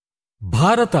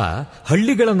ಭಾರತ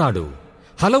ಹಳ್ಳಿಗಳ ನಾಡು,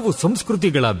 ಹಲವು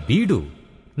ಸಂಸ್ಕೃತಿಗಳ ಬೀಡು.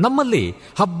 ನಮ್ಮಲ್ಲಿ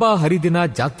ಹಬ್ಬ ಹರಿದಿನ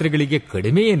ಜಾತ್ರೆಗಳಿಗೆ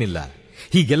ಕಡಿಮೆ ಏನಿಲ್ಲ.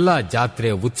 ಹೀಗೆಲ್ಲ ಜಾತ್ರೆ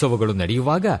ಉತ್ಸವಗಳು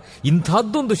ನಡೆಯುವಾಗ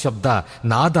ಇಂಥದ್ದೊಂದು ಶಬ್ದ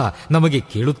ನಾದ ನಮಗೆ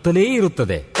ಕೇಳುತ್ತಲೇ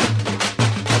ಇರುತ್ತದೆ.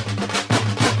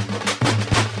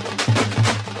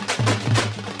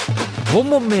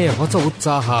 ಒಮ್ಮೊಮ್ಮೆ ಹೊಸ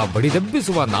ಉತ್ಸಾಹ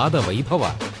ಬಡಿದೆಬ್ಬಿಸುವ ನಾದ ವೈಭವ.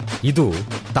 ಇದು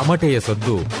ತಮಟೆಯ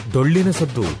ಸದ್ದು, ಡೊಳ್ಳಿನ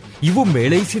ಸದ್ದು. ಇವು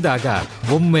ಮೇಳೈಸಿದಾಗ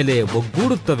ಒಮ್ಮೆಲೆ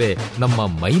ಒಗ್ಗೂಡುತ್ತವೆ ನಮ್ಮ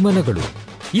ಮೈಮನಗಳು.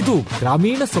 ಇದು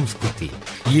ಗ್ರಾಮೀಣ ಸಂಸ್ಕೃತಿ.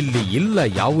 ಇಲ್ಲಿ ಇಲ್ಲ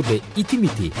ಯಾವುದೇ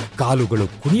ಇತಿಮಿತಿ. ಕಾಲುಗಳು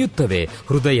ಕುಣಿಯುತ್ತವೆ,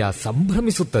 ಹೃದಯ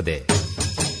ಸಂಭ್ರಮಿಸುತ್ತದೆ.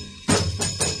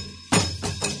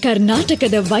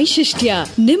 ಕರ್ನಾಟಕದ ವೈಶಿಷ್ಟ್ಯ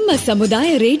ನಿಮ್ಮ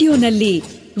ಸಮುದಾಯ ರೇಡಿಯೋನಲ್ಲಿ.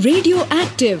 Radio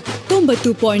active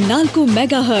 90.4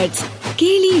 megahertz.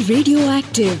 ಕೇಳಿ ರೇಡಿಯೋ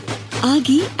ಆಕ್ಟಿವ್.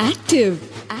 ಆಗಿ ಆಕ್ಟಿವ್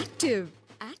ಆಕ್ಟಿವ್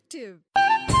ಆಕ್ಟಿವ್.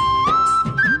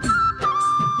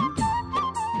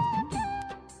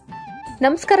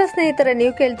 ನಮಸ್ಕಾರ ಸ್ನೇಹಿತರೆ,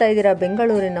 ನೀವು ಕೇಳ್ತಾ ಇದ್ದೀರಾ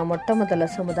ಬೆಂಗಳೂರಿನ ಮೊಟ್ಟ ಮೊದಲ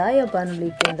ಸಮುದಾಯ ಬಾನುಲಿ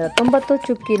ಕೇಂದ್ರ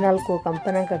 90.4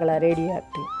 ಕಂಪನಾಂಕಗಳ ರೇಡಿಯೋ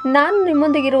ಆಕ್ಟಿವ್. ನಾನು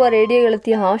ನಿಮ್ಮೊಂದಿಗಿರುವ ರೇಡಿಯೋ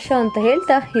ಗೆಳತಿ ಆಶಾ ಅಂತ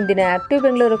ಹೇಳ್ತಾ ಇಂದಿನ ಆಕ್ಟಿವ್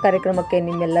ಬೆಂಗಳೂರು ಕಾರ್ಯಕ್ರಮಕ್ಕೆ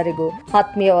ನಿಮ್ಮೆಲ್ಲರಿಗೂ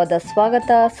ಆತ್ಮೀಯವಾದ ಸ್ವಾಗತ,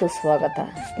 ಸುಸ್ವಾಗತ.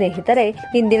 ಸ್ನೇಹಿತರೆ,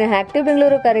 ಇಂದಿನ ಆಕ್ಟಿವ್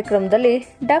ಬೆಂಗಳೂರು ಕಾರ್ಯಕ್ರಮದಲ್ಲಿ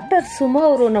ಡಾಕ್ಟರ್ ಸುಮಾ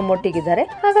ಅವರು ನಮ್ಮೊಟ್ಟಿಗಿದ್ದಾರೆ.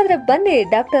 ಹಾಗಾದ್ರೆ ಬನ್ನಿ,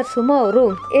 ಡಾಕ್ಟರ್ ಸುಮಾ ಅವರು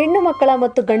ಹೆಣ್ಣು ಮಕ್ಕಳ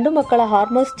ಮತ್ತು ಗಂಡು ಮಕ್ಕಳ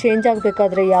ಹಾರ್ಮೋನ್ಸ್ ಚೇಂಜ್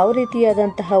ಆಗ್ಬೇಕಾದ್ರೆ ಯಾವ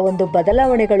ರೀತಿಯಾದಂತಹ ಒಂದು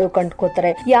ಬದಲಾವಣೆಗಳು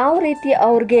ಕಂಡುಕೋತಾರೆ, ಯಾವ ರೀತಿ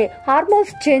ಅವ್ರಿಗೆ ಹಾರ್ಮೋನ್ಸ್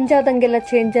ಚೇಂಜ್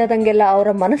ಆದಂಗೆಲ್ಲ ಅವರ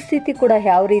ಮನಸ್ಥಿತಿ ಕೂಡ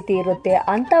ಯಾವ ರೀತಿ ಇರುತ್ತೆ,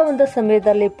 ಅಂತ ಒಂದು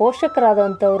ಸಮಯದಲ್ಲಿ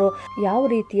ಪೋಷಕರಾದಂತವರು ಯಾವ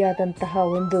ರೀತಿಯಾದಂತಹ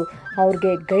ಒಂದು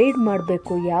ಅವ್ರಿಗೆ ಗೈಡ್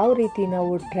ಮಾಡಬೇಕು, ಯಾವ ರೀತಿ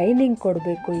ನಾವು ಟ್ರೈನಿಂಗ್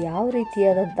ಕೊಡಬೇಕು, ಯಾವ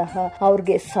ರೀತಿಯಾದಂತಹ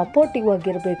ಅವ್ರಿಗೆ ಸಪೋರ್ಟಿವ್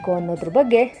ಆಗಿರ್ಬೇಕು ಅನ್ನೋದ್ರ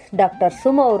ಬಗ್ಗೆ ಡಾಕ್ಟರ್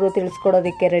ಸುಮಾ ಅವರು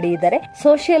ತಿಳಿಸ್ಕೊಡೋದಕ್ಕೆ ರೆಡಿ ಇದ್ದಾರೆ.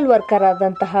 ಸೋಷಿಯಲ್ ವರ್ಕರ್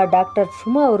ಆದಂತಹ ಡಾಕ್ಟರ್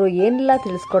ಸುಮಾ ಅವರು ಏನೆಲ್ಲ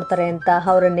ತಿಳಿಸ್ಕೊಡ್ತಾರೆ ಅಂತ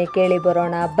ಅವರನ್ನೇ ಕೇಳಿ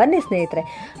ಬರೋಣ. ಬನ್ನಿ ಸ್ನೇಹಿತರೆ,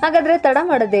 ಹಾಗಾದ್ರೆ ತಡ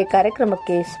ಮಾಡದೆ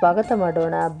ಕಾರ್ಯಕ್ರಮಕ್ಕೆ ಸ್ವಾಗತ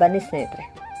ಮಾಡೋಣ. ಬನ್ನಿ ಸ್ನೇಹಿತರೆ.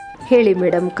 ಹೇಳಿ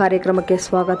ಮೇಡಮ್, ಕಾರ್ಯಕ್ರಮಕ್ಕೆ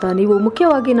ಸ್ವಾಗತ. ನೀವು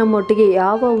ಮುಖ್ಯವಾಗಿ ನಮ್ಮೊಟ್ಟಿಗೆ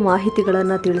ಯಾವ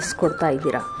ಮಾಹಿತಿಗಳನ್ನ ತಿಳಿಸ್ಕೊಡ್ತಾ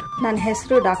ಇದ್ದೀರಾ? ನನ್ನ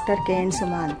ಹೆಸರು ಡಾಕ್ಟರ್ KN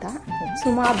ಸುಮಾ ಅಂತ.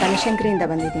 ಸುಮಾ ಬನಶಂಕರಿಯಿಂದ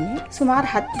ಬಂದಿದ್ದೀನಿ. ಸುಮಾರು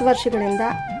 10 ವರ್ಷಗಳಿಂದ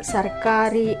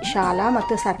ಸರ್ಕಾರಿ ಶಾಲಾ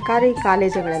ಮತ್ತು ಸರ್ಕಾರಿ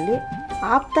ಕಾಲೇಜುಗಳಲ್ಲಿ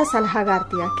ಆಪ್ತ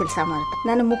ಸಲಹಾಗಾರ್ತಿಯಾಗಿ ಕೆಲಸ ಮಾಡುತ್ತೆ.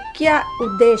 ನನ್ನ ಮುಖ್ಯ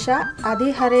ಉದ್ದೇಶ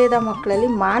ಹದಿಹರೆಯದ ಮಕ್ಕಳಲ್ಲಿ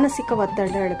ಮಾನಸಿಕ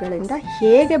ಒತ್ತಡಗಳಿಂದ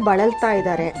ಹೇಗೆ ಬಳಲ್ತಾ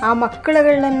ಇದ್ದಾರೆ, ಆ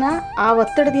ಮಕ್ಕಳುಗಳನ್ನ ಆ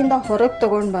ಒತ್ತಡದಿಂದ ಹೊರಗೆ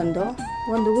ತಗೊಂಡು ಬಂದು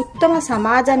ಒಂದು ಉತ್ತಮ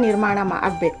ಸಮಾಜ ನಿರ್ಮಾಣ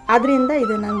ಆಗ್ಬೇಕು. ಆದ್ರಿಂದ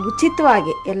ಇದು ನಾನು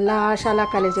ಉಚಿತವಾಗಿ ಎಲ್ಲಾ ಶಾಲಾ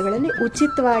ಕಾಲೇಜುಗಳಲ್ಲಿ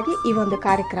ಉಚಿತವಾಗಿ ಈ ಒಂದು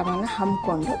ಕಾರ್ಯಕ್ರಮನ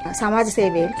ಹಮ್ಮಿಕೊಂಡು ಸಮಾಜ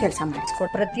ಸೇವೆಯಲ್ಲಿ ಕೆಲಸ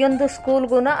ಮಾಡಿಸ್ಕೊಡ್ತೀನಿ. ಪ್ರತಿಯೊಂದು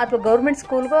ಸ್ಕೂಲ್ಗೂ ಅಥವಾ ಗೌರ್ಮೆಂಟ್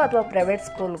ಸ್ಕೂಲ್ಗೂ ಅಥವಾ ಪ್ರೈವೇಟ್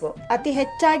ಸ್ಕೂಲ್ಗೂ? ಅತಿ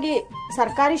ಹೆಚ್ಚಾಗಿ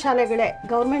ಸರ್ಕಾರಿ ಶಾಲೆಗಳೇ,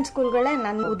 ಗೌರ್ಮೆಂಟ್ ಸ್ಕೂಲ್ಗಳೇ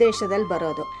ನನ್ನ ಉದ್ದೇಶದಲ್ಲಿ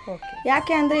ಬರೋದು.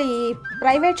 ಯಾಕೆ ಅಂದ್ರೆ ಈ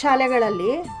ಪ್ರೈವೇಟ್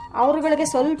ಶಾಲೆಗಳಲ್ಲಿ ಅವ್ರಗಳಿಗೆ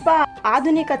ಸ್ವಲ್ಪ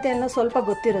ಆಧುನಿಕತೆಯನ್ನು ಸ್ವಲ್ಪ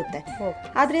ಗೊತ್ತಿರುತ್ತೆ.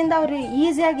 ಆದ್ರಿಂದ ಅವರು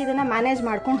ಈಸಿಯಾಗಿ ಇದನ್ನ ಮ್ಯಾನೇಜ್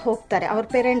ಮಾಡ್ಕೊಂಡು ಹೋಗ್ತಾರೆ. ಅವ್ರ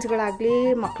ಪೇರೆಂಟ್ಸ್ಗಳಾಗ್ಲಿ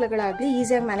ಮಕ್ಳುಗಳಾಗ್ಲಿ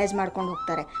ಈಸಿಯಾಗಿ ಮ್ಯಾನೇಜ್ ಮಾಡ್ಕೊಂಡು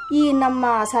ಹೋಗ್ತಾರೆ. ಈ ನಮ್ಮ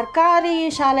ಸರ್ಕಾರಿ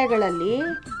ಶಾಲೆಗಳಲ್ಲಿ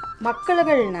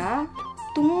ಮಕ್ಕಳುಗಳನ್ನ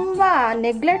ತುಂಬಾ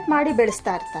ನೆಗ್ಲೆಕ್ಟ್ ಮಾಡಿ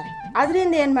ಬೆಳೆಸ್ತಾ ಇರ್ತಾರೆ.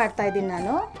 ಅದರಿಂದ ಏನ್ ಮಾಡ್ತಾ ಇದ್ದೀನಿ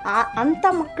ನಾನು, ಅಂತ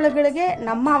ಮಕ್ಕಳುಗಳಿಗೆ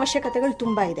ನಮ್ಮ ಅವಶ್ಯಕತೆಗಳು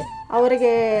ತುಂಬಾ ಇದೆ.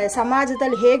 ಅವರಿಗೆ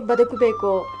ಸಮಾಜದಲ್ಲಿ ಹೇಗ್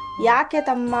ಬದುಕಬೇಕು, ಯಾಕೆ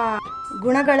ತಮ್ಮ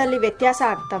ಗುಣಗಳಲ್ಲಿ ವ್ಯತ್ಯಾಸ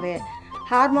ಆಗ್ತವೆ,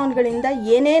 ಹಾರ್ಮೋನ್ಗಳಿಂದ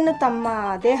ಏನೇನು ತಮ್ಮ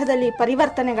ದೇಹದಲ್ಲಿ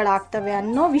ಪರಿವರ್ತನೆಗಳಾಗ್ತವೆ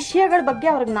ಅನ್ನೋ ವಿಷಯಗಳ ಬಗ್ಗೆ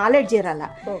ಅವ್ರಿಗೆ ನಾಲೆಡ್ಜ್ ಇರಲ್ಲ.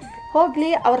 ಹೋಗ್ಲಿ,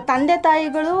 ಅವ್ರ ತಂದೆ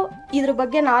ತಾಯಿಗಳು ಇದ್ರ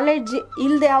ಬಗ್ಗೆ ನಾಲೆಡ್ಜ್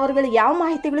ಇಲ್ಲದೆ ಅವ್ರಿಗೆ ಯಾವ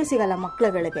ಮಾಹಿತಿಗಳು ಸಿಗಲ್ಲ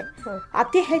ಮಕ್ಕಳುಗಳಿಗೆ.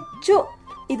 ಅತಿ ಹೆಚ್ಚು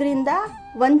ಇದರಿಂದ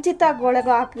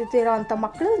ವಂಚಿತಗೊಳಗಾಗ್ತಿರೋ ಅಂತ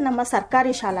ಮಕ್ಕಳು ನಮ್ಮ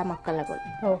ಸರ್ಕಾರಿ ಶಾಲಾ ಮಕ್ಕಳುಗಳು.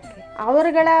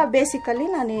 ಅವರುಗಳ ಬೇಸಿಕಲಿ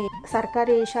ನಾನು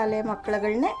ಸರ್ಕಾರಿ ಶಾಲೆ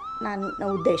ಮಕ್ಕಳುಗಳನ್ನೇ ನನ್ನ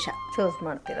ಉದ್ದೇಶ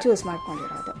ಚೂಸ್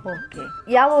ಮಾಡ್ಕೊಂಡಿರೋದು.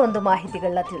 ಯಾವ ಒಂದು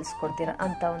ಮಾಹಿತಿಗಳನ್ನ ತಿಳಿಸ್ಕೊಡ್ತೀರಾ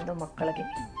ಅಂತ ಒಂದು ಮಕ್ಕಳಿಗೆ?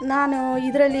 ನಾನು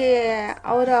ಇದರಲ್ಲಿ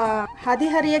ಅವರ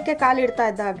ಹದಿಹರಿಯಕ್ಕೆ ಕಾಲಿಡ್ತಾ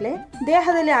ಇದ್ದಾಗಲೇ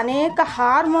ದೇಹದಲ್ಲಿ ಅನೇಕ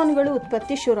ಹಾರ್ಮೋನ್ಗಳು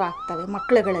ಉತ್ಪತ್ತಿ ಶುರು ಆಗ್ತವೆ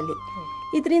ಮಕ್ಕಳುಗಳಲ್ಲಿ.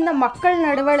 ಇದರಿಂದ ಮಕ್ಕಳ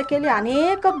ನಡವಳಿಕೆಯಲ್ಲಿ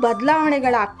ಅನೇಕ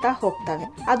ಬದಲಾವಣೆಗಳಾಗ್ತಾ ಹೋಗ್ತವೆ.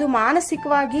 ಅದು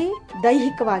ಮಾನಸಿಕವಾಗಿ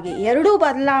ದೈಹಿಕವಾಗಿ ಎರಡೂ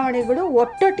ಬದಲಾವಣೆಗಳು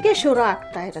ಒಟ್ಟೊಟ್ಟಿಗೆ ಶುರು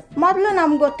ಆಗ್ತಾ ಇರುತ್ತೆ. ಮೊದಲು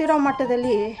ನಮ್ಗೆ ಗೊತ್ತಿರೋ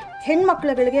ಮಟ್ಟದಲ್ಲಿ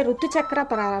ಹೆಣ್ಮಕ್ಳುಗಳಿಗೆ ಋತುಚಕ್ರ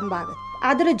ಪ್ರಾರಂಭ ಆಗುತ್ತೆ,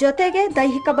 ಅದ್ರ ಜೊತೆಗೆ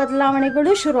ದೈಹಿಕ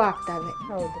ಬದಲಾವಣೆಗಳು ಶುರು ಆಗ್ತವೆ.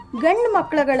 ಗಂಡು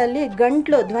ಮಕ್ಕಳುಗಳಲ್ಲಿ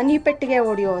ಗಂಟ್ಲು ಧ್ವನಿ ಪೆಟ್ಟಿಗೆ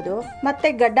ಹೊಡೆಯೋದು ಮತ್ತೆ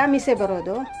ಗಡ್ಡ ಮೀಸೆ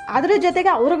ಬರೋದು, ಅದ್ರ ಜೊತೆಗೆ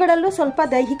ಅವರುಗಳಲ್ಲೂ ಸ್ವಲ್ಪ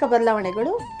ದೈಹಿಕ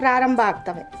ಬದಲಾವಣೆಗಳು ಪ್ರಾರಂಭ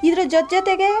ಆಗ್ತವೆ. ಇದ್ರ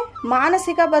ಜೊತೆಗೆ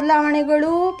ಮಾನಸಿಕ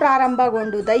ಬದಲಾವಣೆಗಳು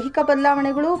ಪ್ರಾರಂಭಗೊಂಡು ದೈಹಿಕ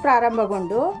ಬದಲಾವಣೆಗಳು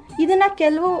ಪ್ರಾರಂಭಗೊಂಡು ಇದನ್ನ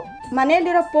ಕೆಲವು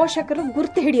ಮನೆಯಲ್ಲಿರೋ ಪೋಷಕರು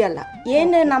ಗುರ್ತು ಹಿಡಿಯಲ್ಲ.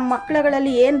 ಏನ್ ನಮ್ಮ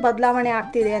ಮಕ್ಕಳುಗಳಲ್ಲಿ ಏನ್ ಬದಲಾವಣೆ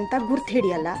ಆಗ್ತಿದೆ ಅಂತ ಗುರ್ತು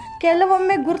ಹಿಡಿಯಲ್ಲ.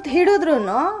 ಕೆಲವೊಮ್ಮೆ ಗುರ್ತು ಹಿಡಿದ್ರು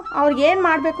ಅವ್ರಿಗೆ ಏನ್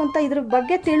ಮಾಡ್ಬೇಕು ಅಂತ ಇದ್ರ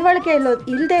ಬಗ್ಗೆ ತಿಳುವಳಿಕೆ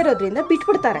ಇಲ್ಲದೆ ಇರೋದ್ರಿಂದ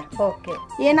ಬಿಟ್ಬಿಡ್ತಾರೆ.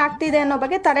 ಏನಾಗ್ತಿದೆ ಅನ್ನೋ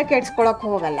ಬಗ್ಗೆ ತಲೆ ಕೆಡ್ಸ್ಕೊಳಕ್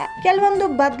ಹೋಗಲ್ಲ. ಕೆಲವೊಂದು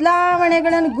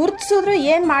ಬದಲಾವಣೆಗಳನ್ನು ಗುರ್ತಿಸಿದ್ರು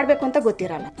ಏನ್ ಮಾಡ್ಬೇಕು ಅಂತ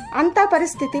ಗೊತ್ತಿರಲ್ಲ. ಅಂತ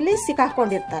ಪರಿಸ್ಥಿತಿಲಿ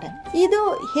ಸಿಕ್ಕಾಕೊಂಡಿರ್ತಾರೆ. ಇದು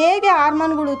ಹೇಗೆ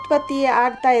ಹಾರ್ಮೋನ್ಗಳು ಉತ್ಪತ್ತಿ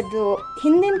ಆಗ್ತಾ ಇದ್ದು,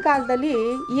 ಹಿಂದಿನ ಕಾಲದಲ್ಲಿ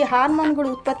ಈ ಹಾರ್ಮೋನ್ಗಳು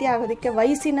ಉತ್ಪತ್ತಿ ಆಗೋದಕ್ಕೆ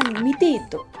ವಯಸ್ಸಿನ ಮಿತಿ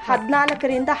ಇತ್ತು.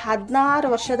 14ರಿಂದ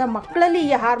 16 ವರ್ಷದ ಮಕ್ಕಳಲ್ಲಿ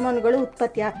ಈ ಹಾರ್ಮೋನ್ಗಳು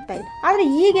ಉತ್ಪತ್ತಿ ಆಗ್ತಾ ಇದೆ. ಆದ್ರೆ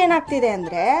ಈಗ ಏನಾಗ್ತಿದೆ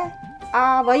ಅಂದ್ರೆ ಆ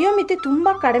ವಯೋಮಿತಿ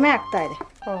ತುಂಬಾ ಕಡಿಮೆ ಆಗ್ತಾ ಇದೆ.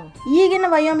 ಈಗಿನ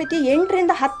ವಯೋಮಿತಿ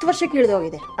 8ರಿಂದ 10 ವರ್ಷಕ್ಕೆ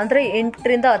ಇಳಿದೋಗಿದೆ. ಅಂದ್ರೆ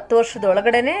 8ರಿಂದ 10 ವರ್ಷದ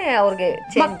ಒಳಗಡೆನೆ ಅವ್ರಿಗೆ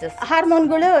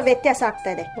ಹಾರ್ಮೋನ್ಗಳು ವ್ಯತ್ಯಾಸ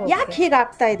ಆಗ್ತಾ ಇದೆ. ಯಾಕೆ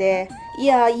ಹೀಗಾಗ್ತಾ ಇದೆ?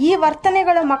 ಈ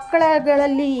ವರ್ತನೆಗಳ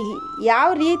ಮಕ್ಕಳಗಳಲ್ಲಿ ಯಾವ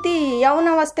ರೀತಿ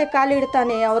ಯೌವನಾವಸ್ಥೆ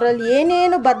ಕಾಲಿಡ್ತಾನೆ, ಅವರಲ್ಲಿ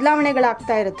ಏನೇನು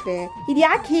ಬದಲಾವಣೆಗಳಾಗ್ತಾ ಇರುತ್ತವೆ, ಇದು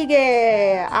ಯಾಕೆ ಹೀಗೆ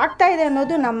ಆಗ್ತಾ ಇದೆ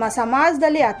ಅನ್ನೋದು ನಮ್ಮ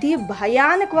ಸಮಾಜದಲ್ಲಿ ಅತಿ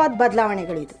ಭಯಾನಕವಾದ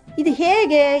ಬದಲಾವಣೆಗಳಿದು. ಇದು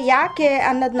ಹೇಗೆ, ಯಾಕೆ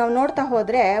ಅನ್ನೋದು ನಾವು ನೋಡ್ತಾ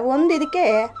ಹೋದ್ರೆ ಇದಕ್ಕೆ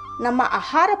ನಮ್ಮ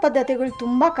ಆಹಾರ ಪದ್ಧತಿಗಳು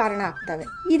ತುಂಬಾ ಕಾರಣ ಆಗ್ತವೆ.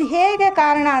 ಇದು ಹೇಗೆ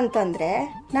ಕಾರಣ ಅಂತಂದ್ರೆ,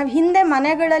 ನಾವ್ ಹಿಂದೆ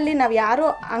ಮನೆಗಳಲ್ಲಿ ನಾವ್ ಯಾರು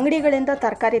ಅಂಗಡಿಗಳಿಂದ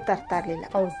ತರಕಾರಿ ತರ್ತಾ ಇರ್ಲಿಲ್ಲ.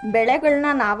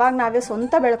 ಬೆಳೆಗಳನ್ನ ನಾವೇ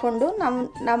ಸ್ವಂತ ಬೆಳ್ಕೊಂಡು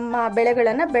ನಮ್ಮ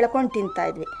ಬೆಳೆಗಳನ್ನ ಬೆಳ್ಕೊಂಡು ತಿಂತಾ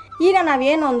ಇದ್ವಿ. ಈಗ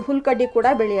ನಾವೇನು ಒಂದು ಹುಲ್ಕಡ್ಡಿ ಕೂಡ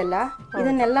ಬೆಳೆಯಲ್ಲ,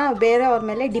 ಇದನ್ನೆಲ್ಲ ಬೇರೆಯವ್ರ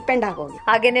ಮೇಲೆ ಡಿಪೆಂಡ್ ಆಗೋಗಿ,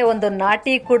 ಹಾಗೇನೆ ಒಂದು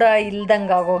ನಾಟಿ ಕೂಡ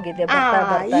ಇಲ್ದಂಗ ಆಗೋಗಿದೆ.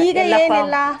 ಈಗ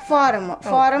ಏನಿಲ್ಲ, ಫಾರ್ಮ್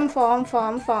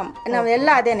ನಾವೆಲ್ಲ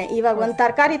ಅದೇನೆ. ಇವಾಗ ಒಂದ್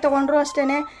ತರಕಾರಿ ತಗೊಂಡ್ರು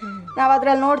ಅಷ್ಟೇನೆ, ನಾವ್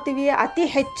ಅದ್ರಲ್ಲಿ ನೋಡ್ತೀವಿ ಅತಿ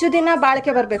ಹೆಚ್ಚು ದಿನ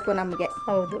ಬಾಳಿಕೆ ಬರ್ಬೇಕು ನಮ್ಗೆ,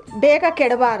 ಬೇಗ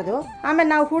ಕೆಡಬಾರ್ದು. ಆಮೇಲೆ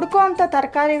ನಾವು ಹುಡ್ಕೋ ಅಂತ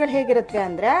ತರಕಾರಿಗಳು ಹೇಗಿರುತ್ತವೆ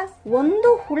ಅಂದ್ರೆ ಒಂದು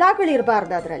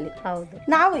ಹುಳಗಳಿರ್ಬಾರ್ದು ಅದ್ರಲ್ಲಿ.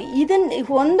 ನಾವು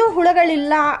ಒಂದು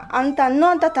ಹುಳಗಳಿಲ್ಲ ಅಂತ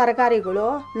ಅನ್ನೋಂತ ತರಕಾರಿಗಳು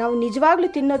ನಾವು ನಿಜವಾಗ್ಲೂ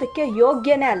ತಿನ್ನೋದಕ್ಕೆ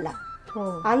ಯೋಗ್ಯನೇ ಅಲ್ಲ.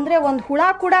 ಅಂದ್ರೆ ಒಂದ್ ಹುಳ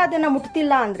ಕೂಡ ಅದನ್ನ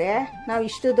ಮುಟ್ತಿಲ್ಲ ಅಂದ್ರೆ, ನಾವ್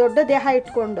ಇಷ್ಟು ದೊಡ್ಡ ದೇಹ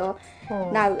ಇಟ್ಕೊಂಡು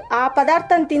ನಾವ್ ಆ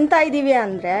ಪದಾರ್ಥ ತಿಂತಾ ಇದೀವಿ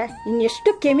ಅಂದ್ರೆ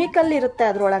ಇನ್ನೆಷ್ಟು ಕೆಮಿಕಲ್ ಇರುತ್ತೆ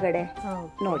ಅದ್ರೊಳಗಡೆ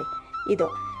ನೋಡಿ ಇದು.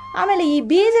 ಆಮೇಲೆ ಈ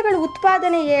ಬೀಜಗಳ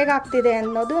ಉತ್ಪಾದನೆ ಹೇಗಾಗ್ತಿದೆ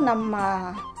ಅನ್ನೋದು ನಮ್ಮ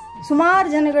ಸುಮಾರು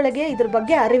ಜನಗಳಿಗೆ ಇದ್ರ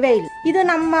ಬಗ್ಗೆ ಅರಿವೇ ಇಲ್ಲ. ಇದು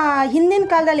ನಮ್ಮ ಹಿಂದಿನ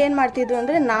ಕಾಲದಲ್ಲಿ ಏನ್ ಮಾಡ್ತಿದ್ವಿ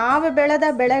ಅಂದ್ರೆ, ನಾವು ಬೆಳೆದ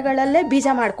ಬೆಳೆಗಳಲ್ಲೇ ಬೀಜ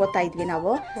ಮಾಡ್ಕೋತಾ ಇದ್ವಿ.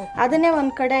 ನಾವು ಅದನ್ನೇ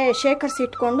ಒಂದ್ ಕಡೆ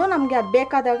ಶೇಖರಿಸಿಟ್ಕೊಂಡು ನಮ್ಗೆ ಅದ್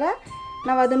ಬೇಕಾದಾಗ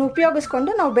ನಾವು ಅದನ್ನ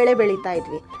ಉಪಯೋಗಿಸ್ಕೊಂಡು ನಾವು ಬೆಳೆ ಬೆಳೀತಾ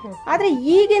ಇದ್ವಿ. ಆದ್ರೆ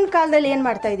ಈಗಿನ ಕಾಲದಲ್ಲಿ ಏನ್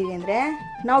ಮಾಡ್ತಾ ಇದೀವಿ ಅಂದ್ರೆ,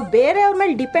 ನಾವು ಬೇರೆಯವ್ರ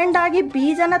ಮೇಲೆ ಡಿಪೆಂಡ್ ಆಗಿ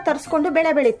ಬೀಜನ ತರಿಸ್ಕೊಂಡು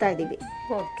ಬೆಳೆ ಬೆಳೀತಾ ಇದೀವಿ.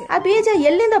 ಆ ಬೀಜ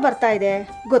ಎಲ್ಲಿಂದ ಬರ್ತಾ ಇದೆ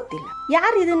ಗೊತ್ತಿಲ್ಲ.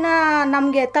 ಯಾರು ಇದನ್ನ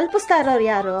ನಮ್ಗೆ ತಲುಪಿಸ್ತಾ ಇರೋರು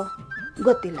ಯಾರು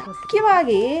ಗೊತ್ತಿಲ್ಲ.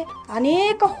 ಮುಖ್ಯವಾಗಿ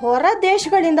ಅನೇಕ ಹೊರ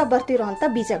ದೇಶಗಳಿಂದ ಬರ್ತಿರೋಂತ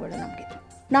ಬೀಜಗಳು ನಮ್ಗೆ.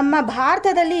 ನಮ್ಮ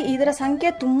ಭಾರತದಲ್ಲಿ ಇದರ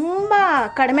ಸಂಖ್ಯೆ ತುಂಬಾ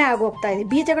ಕಡಿಮೆ ಆಗೋಗ್ತಾ ಇದೆ.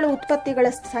 ಬೀಜಗಳ ಉತ್ಪತ್ತಿಗಳ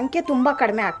ಸಂಖ್ಯೆ ತುಂಬಾ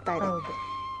ಕಡಿಮೆ ಆಗ್ತಾ ಇದೆ.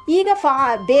 ಈಗ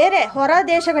ಬೇರೆ ಹೊರ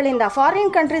ದೇಶಗಳಿಂದ,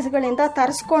 ಫಾರಿನ್ ಕಂಟ್ರೀಸ್ಗಳಿಂದ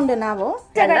ತರಿಸ್ಕೊಂಡು ನಾವು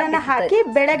ಬೀಜಗಳನ್ನ ಹಾಕಿ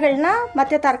ಬೆಳೆಗಳನ್ನ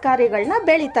ಮತ್ತೆ ತರಕಾರಿಗಳನ್ನ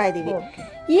ಬೆಳೀತಾ ಇದೀವಿ.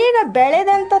 ಈಗ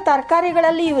ಬೆಳೆದಂತ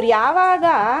ತರಕಾರಿಗಳಲ್ಲಿ ಇವ್ರು ಯಾವಾಗ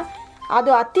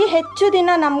ಅದು ಅತಿ ಹೆಚ್ಚು ದಿನ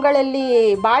ನಮ್ಗಳಲ್ಲಿ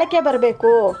ಬಾಳಿಕೆ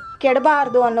ಬರಬೇಕು,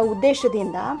 ಕೆಡಬಾರ್ದು ಅನ್ನೋ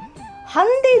ಉದ್ದೇಶದಿಂದ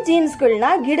ಹಂದಿ ಜೀನ್ಸ್ಗಳನ್ನ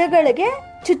ಗಿಡಗಳಿಗೆ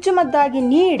ಚುಚ್ಚುಮದ್ದಾಗಿ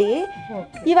ನೀಡಿ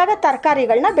ಇವಾಗ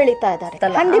ತರಕಾರಿಗಳನ್ನ ಬೆಳೀತಾ ಇದ್ದಾರೆ.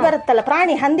 ಹಂದಿ ಬರುತ್ತಲ್ಲ,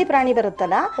 ಹಂದಿ ಪ್ರಾಣಿ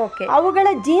ಬರುತ್ತಲ್ಲ, ಅವುಗಳ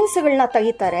ಜೀನ್ಸ್ಗಳನ್ನ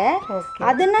ತೆಗಿತಾರೆ,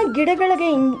 ಅದನ್ನ ಗಿಡಗಳಿಗೆ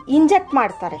ಇಂಜೆಕ್ಟ್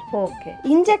ಮಾಡ್ತಾರೆ.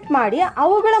 ಇಂಜೆಕ್ಟ್ ಮಾಡಿ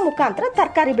ಅವುಗಳ ಮುಖಾಂತರ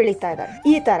ತರಕಾರಿ ಬೆಳೀತಾ ಇದ್ದಾರೆ.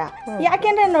 ಈ ತರ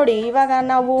ಯಾಕೆಂದ್ರೆ ನೋಡಿ, ಇವಾಗ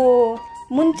ನಾವು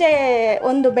ಮುಂಚೆ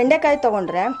ಒಂದು ಬೆಂಡೆಕಾಯಿ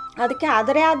ತಗೊಂಡ್ರೆ ಅದಕ್ಕೆ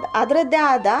ಅದರದ್ದೇ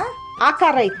ಆದ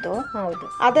ಆಕಾರ ಇತ್ತು,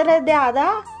 ಅದರದ್ದೇ ಆದ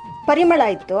ಪರಿಮಳ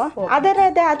ಇತ್ತು,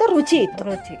 ಅದರದ್ದೇ ಆದ ರುಚಿ ಇತ್ತು.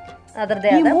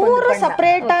 ಈ ಮೂರು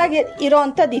ಸಪರೇಟ್ ಆಗಿ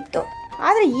ಇರೋಂಥದ್ದು ಇತ್ತು.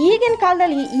 ಆದ್ರೆ ಈಗಿನ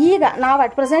ಕಾಲದಲ್ಲಿ ಈಗ ನಾವು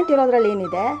ಅಟ್ ಪ್ರೆಸೆಂಟ್ ಇರೋದ್ರಲ್ಲಿ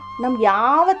ಏನಿದೆ, ನಮ್ಗೆ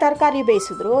ಯಾವ ತರಕಾರಿ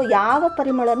ಬೇಯಿಸಿದ್ರು ಯಾವ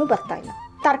ಪರಿಮಳನೂ ಬರ್ತಾ ಇಲ್ಲ.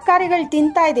 ತರಕಾರಿಗಳು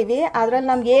ತಿಂತಾ ಇದೀವಿ, ಅದ್ರಲ್ಲಿ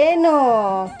ನಮ್ಗೆ ಏನು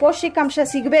ಪೌಷ್ಟಿಕಾಂಶ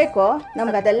ಸಿಗ್ಬೇಕೋ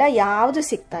ನಮ್ಗೆ ಅದೆಲ್ಲ ಯಾವ್ದು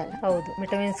ಸಿಗ್ತಾ ಇಲ್ಲ. ಹೌದು,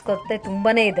 ವಿಟಮಿನ್ಸ್ ಕೊರತೆ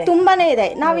ತುಂಬಾನೇ ಇದೆ.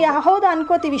 ನಾವು ಹೌದು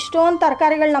ಅನ್ಕೋತೀವಿ, ಇಷ್ಟೊಂದು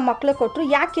ತರಕಾರಿಗಳು ನಮ್ಮ ಮಕ್ಳು ಕೊಟ್ರು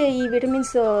ಯಾಕೆ ಈ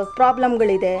ವಿಟಮಿನ್ಸ್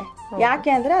ಪ್ರಾಬ್ಲಮ್ಗಳಿದೆ, ಯಾಕೆ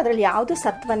ಅಂದ್ರೆ ಅದ್ರಲ್ಲಿ ಯಾವ್ದು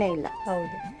ಸತ್ವನೇ ಇಲ್ಲ.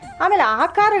 ಹೌದು. ಆಮೇಲೆ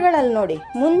ಆಕಾರಗಳಲ್ಲಿ ನೋಡಿ,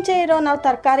 ಮುಂಚೆ ಇರೋ ನಾವು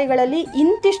ತರಕಾರಿಗಳಲ್ಲಿ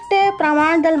ಇಂತಿಷ್ಟೇ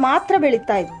ಪ್ರಮಾಣದಲ್ಲಿ ಮಾತ್ರ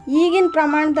ಬೆಳೀತಾ ಇದ್ವಿ. ಈಗಿನ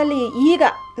ಪ್ರಮಾಣದಲ್ಲಿ ಈಗ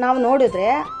ನಾವು ನೋಡಿದ್ರೆ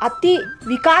ಅತಿ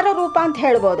ವಿಕಾರ ರೂಪ ಅಂತ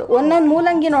ಹೇಳ್ಬೋದು. ಒಂದೊಂದ್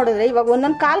ಮೂಲಂಗಿ ನೋಡಿದ್ರೆ ಇವಾಗ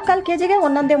ಒಂದೊಂದ್ ಕಾಲ್ ಕೆಜಿಗೆ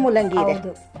ಒಂದೊಂದೇ ಮೂಲಂಗಿ ಇದೆ.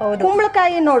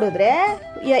 ಕುಂಬಳಕಾಯಿ ನೋಡಿದ್ರೆ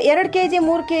 2 kg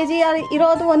 3 kg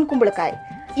ಇರೋದು ಒಂದ್ ಕುಂಬಳಕಾಯಿ.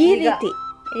 ಈ ರೀತಿ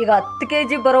ಈಗ 10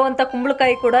 kg ಬರುವಂತ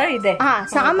ಕುಂಬಳಕಾಯಿ ಕೂಡ ಇದೆ.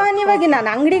 ಸಾಮಾನ್ಯವಾಗಿ ನಾನು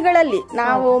ಅಂಗಡಿಗಳಲ್ಲಿ,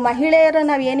 ನಾವು ಮಹಿಳೆಯರು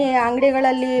ನಾವ್ ಏನೇ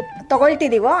ಅಂಗಡಿಗಳಲ್ಲಿ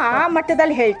ತಗೊಳ್ತಿದೀವೋ ಆ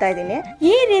ಮಟ್ಟದಲ್ಲಿ ಹೇಳ್ತಾ ಇದ್ದೀನಿ,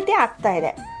 ಈ ರೀತಿ ಆಗ್ತಾ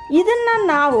ಇದೆ. ಇದನ್ನ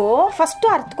ನಾವು ಫಸ್ಟ್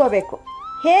ಅರ್ಥಕೋಬೇಕು.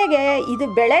 ಹೇಗೆ ಇದು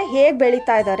ಬೆಳೆ ಹೇಗ್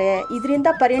ಬೆಳೀತಾ ಇದ್ದಾರೆ, ಇದರಿಂದ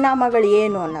ಪರಿಣಾಮಗಳು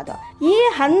ಏನು ಅನ್ನೋದು. ಈ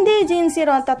ಹಂದಿ ಜೀನ್ಸ್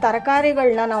ಇರುವಂತ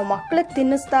ತರಕಾರಿಗಳನ್ನ ನಾವು ಮಕ್ಕಳಿಗೆ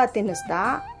ತಿನ್ನಿಸ್ತಾ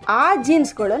ಆ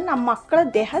ಜೀನ್ಸ್ಗಳು ನಮ್ಮ ಮಕ್ಕಳ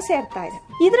ದೇಹ ಸೇರ್ತಾ ಇದೆ.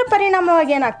 ಇದ್ರ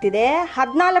ಪರಿಣಾಮವಾಗಿ ಏನಾಗ್ತಿದೆ,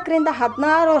 14ರಿಂದ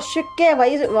 16 ವರ್ಷಕ್ಕೆ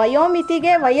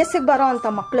ವಯೋಮಿತಿಗೆ ವಯಸ್ಸಿಗೆ ಬರೋ ಅಂತ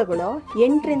ಮಕ್ಕಳುಗಳು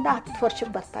 8ರಿಂದ 10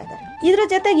 ವರ್ಷಕ್ಕೆ ಬರ್ತಾ ಇದ್ದಾರೆ. ಇದ್ರ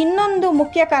ಜೊತೆಗೆ ಇನ್ನೊಂದು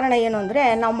ಮುಖ್ಯ ಕಾರಣ ಏನು ಅಂದ್ರೆ,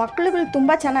 ನಾವು ಮಕ್ಕಳುಗಳು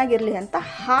ತುಂಬಾ ಚೆನ್ನಾಗಿರ್ಲಿ ಅಂತ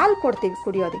ಹಾಲು ಕೊಡ್ತೀವಿ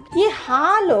ಕುಡಿಯೋದಕ್ಕೆ. ಈ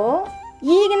ಹಾಲು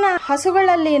ಈಗಿನ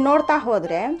ಹಸುಗಳಲ್ಲಿ ನೋಡ್ತಾ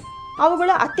ಹೋದ್ರೆ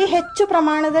ಅವುಗಳು ಅತಿ ಹೆಚ್ಚು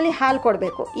ಪ್ರಮಾಣದಲ್ಲಿ ಹಾಲು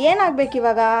ಕೊಡಬೇಕು. ಏನಾಗ್ಬೇಕು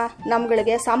ಇವಾಗ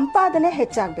ನಮ್ಗಳಿಗೆ ಸಂಪಾದನೆ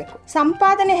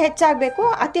ಹೆಚ್ಚಾಗಬೇಕು,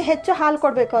 ಅತಿ ಹೆಚ್ಚು ಹಾಲು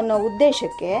ಕೊಡಬೇಕು ಅನ್ನೋ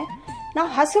ಉದ್ದೇಶಕ್ಕೆ ನಾವು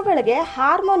ಹಸುಗಳಿಗೆ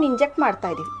ಹಾರ್ಮೋನ್ ಇಂಜೆಕ್ಟ್ ಮಾಡ್ತಾ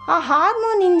ಇದೀವಿ. ಆ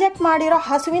ಹಾರ್ಮೋನ್ ಇಂಜೆಕ್ಟ್ ಮಾಡಿರೋ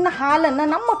ಹಸುವಿನ ಹಾಲನ್ನ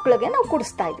ನಮ್ಮ ಮಕ್ಕಳಿಗೆ ನಾವು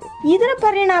ಕುಡಿಸ್ತಾ ಇದ್ವಿ. ಇದರ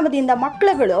ಪರಿಣಾಮದಿಂದ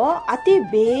ಮಕ್ಕಳುಗಳು ಅತಿ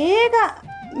ಬೇಗ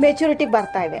ಮೆಚುರಿಟಿಗೆ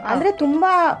ಬರ್ತಾ ಇವೆ. ಅಂದ್ರೆ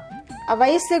ತುಂಬಾ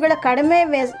ವಯಸ್ಸುಗಳ ಕಡಿಮೆ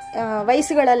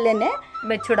ವಯಸ್ಸುಗಳಲ್ಲೇನೆ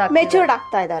ಮೆಚೂರ್ಡ್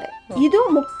ಆಗ್ತಾ ಇದ್ದಾರೆ. ಇದು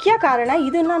ಮುಖ್ಯ ಕಾರಣ.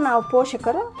 ಇದನ್ನ ನಾವು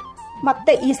ಪೋಷಕರು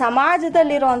ಮತ್ತೆ ಈ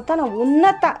ಸಮಾಜದಲ್ಲಿರುವಂತ ನಾವು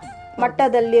ಉನ್ನತ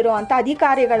ಮಟ್ಟದಲ್ಲಿರುವಂತ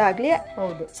ಅಧಿಕಾರಿಗಳಾಗ್ಲಿ,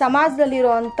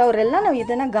 ಸಮಾಜದಲ್ಲಿರುವಂತವ್ರೆಲ್ಲ ನಾವು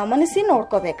ಇದನ್ನ ಗಮನಿಸಿ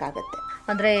ನೋಡ್ಕೋಬೇಕಾಗತ್ತೆ.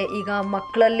 ಅಂದ್ರೆ ಈಗ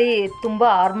ಮಕ್ಕಳಲ್ಲಿ ತುಂಬಾ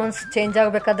ಹಾರ್ಮೋನ್ಸ್ ಚೇಂಜ್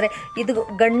ಆಗ್ಬೇಕಾದ್ರೆ ಇದು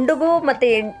ಗಂಡಿಗೂ ಮತ್ತೆ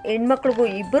ಹೆಣ್ಮಕ್ಳಿಗೂ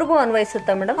ಇಬ್ಬರಿಗೂ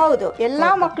ಅನ್ವಯಿಸುತ್ತಾ ಮೇಡಮ್? ಹೌದು, ಎಲ್ಲಾ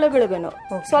ಮಕ್ಳುಗಳಿಗೂ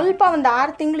ಸ್ವಲ್ಪ ಒಂದ್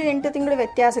 6 ತಿಂಗಳು 8 ತಿಂಗಳು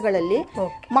ವ್ಯತ್ಯಾಸಗಳಲ್ಲಿ.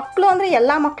 ಮಕ್ಕಳು ಅಂದ್ರೆ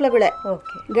ಎಲ್ಲಾ ಮಕ್ಳುಗಳೇ,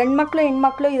 ಗಂಡ್ಮಕ್ಳು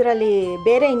ಹೆಣ್ಮಕ್ಳು ಇದರಲ್ಲಿ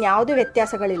ಬೇರೆ ಇನ್ಯಾವುದೂ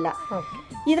ವ್ಯತ್ಯಾಸಗಳಿಲ್ಲ.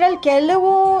 ಇದ್ರಲ್ಲಿ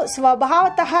ಕೆಲವು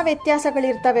ಸ್ವಭಾವತಃ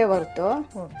ವ್ಯತ್ಯಾಸಗಳಿರ್ತವೆ ಹೊರತು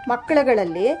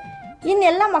ಮಕ್ಕಳುಗಳಲ್ಲಿ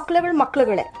ಇನ್ನೆಲ್ಲ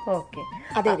ಮಕ್ಕಳುಗಳೇ.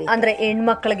 ಅದೇ ಅಂದ್ರೆ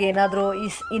ಹೆಣ್ಮಕ್ಳಿಗೆ ಏನಾದ್ರು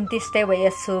ಇಂತಿಷ್ಟೇ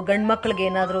ವಯಸ್ಸು, ಗಂಡ್ ಮಕ್ಳಿಗೆ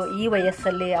ಏನಾದ್ರು ಈ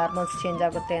ವಯಸ್ಸಲ್ಲಿ ಹಾರ್ಮೋನ್ಸ್ ಚೇಂಜ್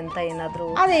ಆಗುತ್ತೆ ಅಂತ ಏನಾದ್ರು?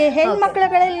 ಅದೇ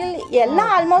ಹೆಣ್ಮಕ್ಳುಗಳಲ್ಲಿ ಎಲ್ಲ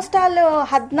ಆಲ್ಮೋಸ್ಟ್ ಆಲ್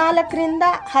 14ರಿಂದ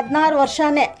 16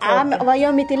 ವರ್ಷನೇ ಆ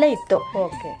ವಯೋಮಿತಿಲೇ ಇತ್ತು.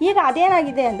 ಈಗ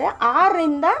ಅದೇನಾಗಿದೆ ಅಂದ್ರೆ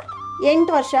 6ರಿಂದ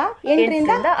 8 ವರ್ಷ,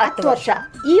 8ರಿಂದ 10 ವರ್ಷ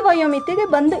ಈ ವಯೋಮಿತಿಗೆ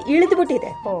ಬಂದು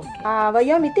ಇಳಿದ್ಬಿಟ್ಟಿದೆ. ಆ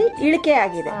ವಯೋಮಿತಿ ಇಳಿಕೆ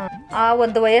ಆಗಿದೆ. ಆ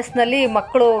ಒಂದು ವಯಸ್ಸಿನಲ್ಲಿ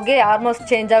ಮಕ್ಕಳಿಗೆ ಹಾರ್ಮೋನ್ಸ್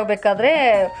ಚೇಂಜ್ ಆಗ್ಬೇಕಾದ್ರೆ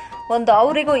ಒಂದು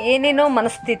ಅವರಿಗೂ ಏನೇನೋ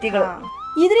ಮನಸ್ಥಿತಿಗಳು.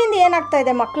 ಇದರಿಂದ ಏನಾಗ್ತಾ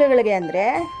ಇದೆ ಮಕ್ಕಳುಗಳಿಗೆ ಅಂದ್ರೆ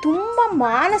ತುಂಬಾ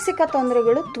ಮಾನಸಿಕ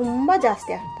ತೊಂದರೆಗಳು ತುಂಬಾ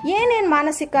ಜಾಸ್ತಿ ಆಗ್ತದೆ. ಏನೇನ್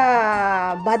ಮಾನಸಿಕ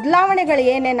ಬದಲಾವಣೆಗಳು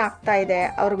ಏನೇನ್ ಆಗ್ತಾ ಇದೆ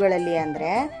ಅವ್ರುಗಳಲ್ಲಿ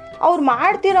ಅಂದ್ರೆ, ಅವ್ರು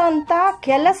ಮಾಡ್ತಿರೋಂತ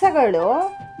ಕೆಲಸಗಳು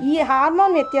ಈ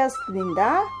ಹಾರ್ಮೋನ್ ವ್ಯತ್ಯಾಸದಿಂದ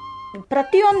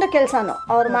ಪ್ರತಿಯೊಂದು ಕೆಲಸನೂ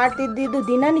ಅವ್ರು ಮಾಡ್ತಿದ್ದು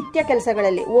ದಿನನಿತ್ಯ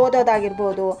ಕೆಲಸಗಳಲ್ಲಿ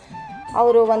ಓದೋದಾಗಿರ್ಬೋದು,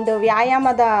 ಅವರು ಒಂದು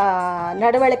ವ್ಯಾಯಾಮದ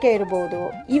ನಡವಳಿಕೆ ಇರ್ಬೋದು,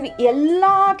 ಇವು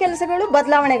ಎಲ್ಲಾ ಕೆಲಸಗಳು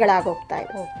ಬದಲಾವಣೆಗಳಾಗೋಗ್ತಾ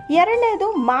ಇವೆ. ಎರಡನೇದು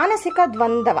ಮಾನಸಿಕ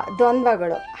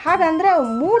ದ್ವಂದ್ವಗಳು. ಹಾಗಂದ್ರೆ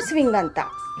ಮೂಡ್ ಸ್ವಿಂಗ್ ಅಂತ.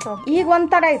 ಈಗ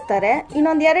ಒಂಥರ ಇರ್ತಾರೆ,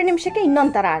 ಇನ್ನೊಂದ್ 2 ನಿಮಿಷಕ್ಕೆ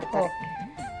ಇನ್ನೊಂದ್ ತರ ಆಡ್ತಾರೆ.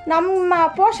 ನಮ್ಮ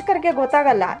ಪೋಷಕರಿಗೆ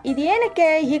ಗೊತ್ತಾಗಲ್ಲ ಇದೇನಕ್ಕೆ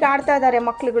ಹೀಗೆ ಆಡ್ತಾ ಇದ್ದಾರೆ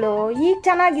ಮಕ್ಳುಗಳು. ಈಗ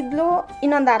ಚೆನ್ನಾಗಿದ್ಲು,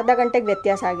 ಇನ್ನೊಂದು ಅರ್ಧ ಗಂಟೆಗೆ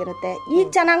ವ್ಯತ್ಯಾಸ ಆಗಿರುತ್ತೆ. ಈಗ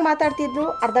ಚೆನ್ನಾಗಿ ಮಾತಾಡ್ತಿದ್ಲು,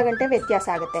 ಅರ್ಧ ಗಂಟೆ ವ್ಯತ್ಯಾಸ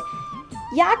ಆಗುತ್ತೆ.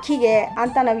 ಯಾಕೆ ಹೀಗೆ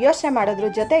ಅಂತ ನಾವು ಯೋಚನೆ ಮಾಡೋದ್ರ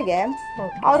ಜೊತೆಗೆ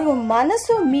ಅವ್ರಿಗೂ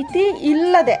ಮನಸ್ಸು ಮಿತಿ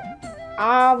ಇಲ್ಲದೆ,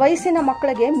 ಆ ವಯಸ್ಸಿನ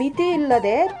ಮಕ್ಕಳಿಗೆ ಮಿತಿ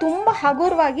ಇಲ್ಲದೆ ತುಂಬಾ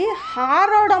ಹಗುರವಾಗಿ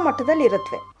ಹಾರಾಡೋ ಮಟ್ಟದಲ್ಲಿ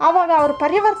ಇರುತ್ತವೆ. ಅವಾಗ ಅವ್ರ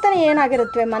ಪರಿವರ್ತನೆ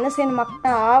ಏನಾಗಿರುತ್ತವೆ ಮನಸ್ಸಿನ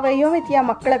ಆ ವಯೋಮಿತಿಯ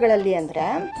ಮಕ್ಕಳುಗಳಲ್ಲಿ ಅಂದ್ರೆ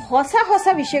ಹೊಸ ಹೊಸ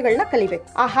ವಿಷಯಗಳನ್ನ ಕಲಿಬೇಕು.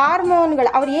 ಆ ಹಾರ್ಮೋನ್ಗಳು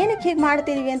ಅವ್ರು ಏನಕ್ಕೆ ಹೀಗೆ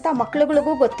ಮಾಡ್ತಿದೀವಿ ಅಂತ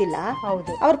ಮಕ್ಕಳುಗಳಿಗೂ ಗೊತ್ತಿಲ್ಲ,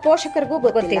 ಅವ್ರ ಪೋಷಕರಿಗೂ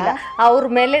ಗೊತ್ತಿಲ್ಲ. ಅವ್ರ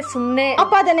ಮೇಲೆ ಸುಮ್ನೆ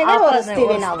ಅಪಾದನೆಗಳು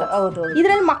ಹೊರಿಸ್ತೀವಿ ನಾವು.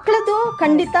 ಇದ್ರಲ್ಲಿ ಮಕ್ಕಳದು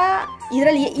ಖಂಡಿತ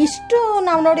ಇದ್ರಲ್ಲಿ ಇಷ್ಟು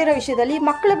ನಾವು ನೋಡಿರೋ ವಿಷಯದಲ್ಲಿ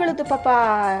ಮಕ್ಕಳುಗಳದ್ದು ಪಾಪ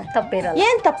ತಪ್ಪಿರಲ್ಲ.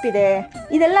 ಏನ್ ತಪ್ಪಿದೆ?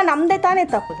 ಇದೆಲ್ಲ ನಮ್ದೇ ತಾನೇ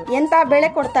ತಪ್ಪುದು. ಎಂತ ಬೆಳೆ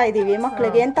ಕೊಡ್ತಾ ಇದೀವಿ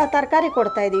ಮಕ್ಕಳಿಗೆ, ಎಂತ ತರಕಾರಿ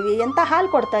ಕೊಡ್ತಾ ಇದೀವಿ, ಎಂತ ಹಾಲು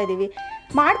ಕೊಡ್ತಾ ಇದೀವಿ,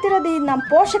 ಮಾಡ್ತಿರೋದು ನಮ್ಮ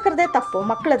ಪೋಷಕರದೇ ತಪ್ಪು,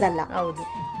 ಮಕ್ಕಳದಲ್ಲ.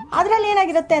 ಅದ್ರಲ್ಲಿ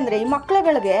ಏನಾಗಿರುತ್ತೆ ಅಂದ್ರೆ ಈ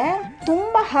ಮಕ್ಕಳುಗಳಿಗೆ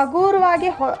ತುಂಬಾ ಹಗುರವಾಗಿ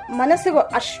ಮನಸ್ಸಿಗೂ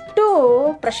ಅಷ್ಟು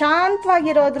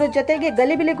ಪ್ರಶಾಂತವಾಗಿರೋದ್ರ ಜೊತೆಗೆ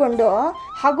ಗಲಿಬಿಲಿಗೊಂಡು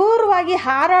ಹಗುರವಾಗಿ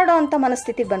ಹಾರಾಡೋ ಅಂತ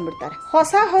ಮನಸ್ಥಿತಿಗೆ ಬಂದ್ಬಿಡ್ತಾರೆ.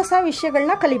 ಹೊಸ ಹೊಸ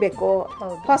ವಿಷಯಗಳನ್ನ ಕಲಿಬೇಕು,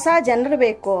 ಹೊಸ ಜನರು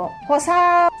ಬೇಕು, ಹೊಸ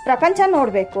ಪ್ರಪಂಚ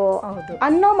ನೋಡ್ಬೇಕು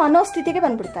ಅನ್ನೋ ಮನೋಸ್ಥಿತಿಗೆ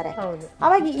ಬಂದ್ಬಿಡ್ತಾರೆ.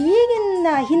 ಅವಾಗ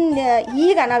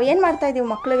ಈಗ ನಾವ್ ಏನ್ ಮಾಡ್ತಾ ಇದೀವಿ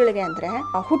ಮಕ್ಕಳುಗಳಿಗೆ ಅಂದ್ರೆ,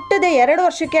 ಹುಟ್ಟದೆ 2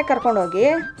 ವರ್ಷಕ್ಕೆ ಕರ್ಕೊಂಡೋಗಿ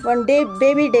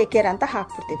ಬೇಬಿ ಡೇ ಕೇರ್ ಅಂತ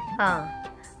ಹಾಕ್ಬಿಡ್ತೀವಿ.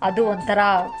 ಅದು ಒಂಥರ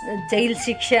ಜೈಲ್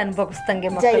ಶಿಕ್ಷೆ ಅನುಭವಿಸ್ದಂಗೆ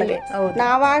ಮಕ್ಕಳಿಗೆ.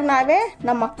 ನಾವೇ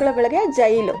ನಮ್ಮ ಮಕ್ಕಳುಗಳಿಗೆ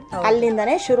ಜೈಲು,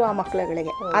 ಅಲ್ಲಿಂದಾನೇ ಶುರು ಆ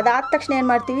ಮಕ್ಕಳುಗಳಿಗೆ. ಅದಾದ ತಕ್ಷಣ ಏನ್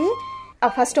ಮಾಡ್ತೀವಿ,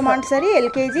 first Montessori,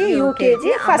 LKG, UKG,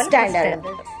 first standard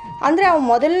ಅಂದ್ರೆ ಅವ್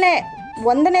ಮೊದಲನೇ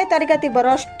 1ನೇ ತರಗತಿ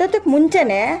ಬರೋಷ್ಟೊತ್ತಿಗೆ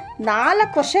ಮುಂಚೆನೆ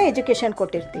 4 ವರ್ಷ ಎಜುಕೇಶನ್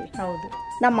ಕೊಟ್ಟಿರ್ತೀವಿ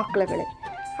ನಮ್ಮ ಮಕ್ಕಳುಗಳಿಗೆ.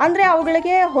 ಅಂದ್ರೆ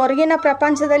ಅವುಗಳಿಗೆ ಹೊರಗಿನ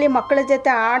ಪ್ರಪಂಚದಲ್ಲಿ ಮಕ್ಕಳ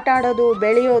ಜೊತೆ ಆಟ ಆಡೋದು,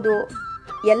 ಬೆಳೆಯೋದು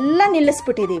ಎಲ್ಲ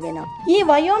ನಿಲ್ಲಿಸ್ಬಿಟ್ಟಿದೀವಿ ನಾವು. ಈ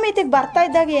ವಯೋಮಿತಿಗೆ ಬರ್ತಾ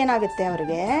ಇದ್ದಾಗ ಏನಾಗುತ್ತೆ,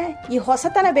 ಅವ್ರಿಗೆ ಈ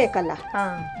ಹೊಸತನ ಬೇಕಲ್ಲ.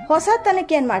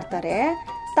 ಹೊಸತನಕ್ಕೆ ಏನ್ ಮಾಡ್ತಾರೆ,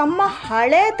 ತಮ್ಮ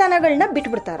ಹಳೆತನಗಳನ್ನ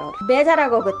ಬಿಟ್ಬಿಡ್ತಾರೆ. ಅವ್ರು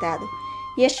ಬೇಜಾರಾಗೋಗುತ್ತೆ. ಅದು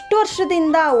ಎಷ್ಟು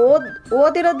ವರ್ಷದಿಂದ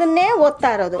ಓದಿರೋದನ್ನೇ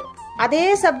ಓದ್ತಾ ಇರೋದು, ಅದೇ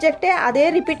ಸಬ್ಜೆಕ್ಟೇ ಅದೇ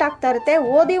ರಿಪೀಟ್ ಆಗ್ತಾ ಇರುತ್ತೆ.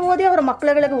 ಓದಿ ಅವ್ರ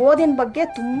ಮಕ್ಕಳುಗಳಿಗೆ ಓದಿನ ಬಗ್ಗೆ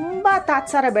ತುಂಬಾ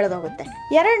ತಾತ್ಸಾರ ಬೆಳೆದೋಗುತ್ತೆ.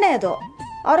 ಎರಡನೇದು,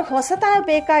 ಅವ್ರಿಗೆ ಹೊಸತನ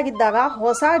ಬೇಕಾಗಿದ್ದಾಗ,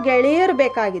 ಹೊಸ ಗೆಳೆಯರು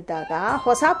ಬೇಕಾಗಿದ್ದಾಗ,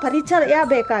 ಹೊಸ ಪರಿಚಯ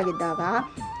ಬೇಕಾಗಿದ್ದಾಗ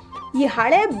ಈ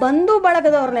ಹಳೆ ಬಂಧು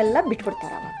ಬಳಗದವ್ರನ್ನೆಲ್ಲ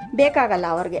ಬಿಟ್ಬಿಡ್ತಾರ. ಅವಾಗ ಬೇಕಾಗಲ್ಲ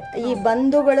ಅವ್ರಿಗೆ, ಈ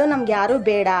ಬಂಧುಗಳು ನಮ್ಗೆ ಯಾರು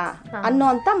ಬೇಡ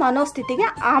ಅನ್ನೋಂತ ಮನೋಸ್ಥಿತಿಗೆ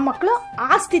ಆ ಮಕ್ಕಳು ಆ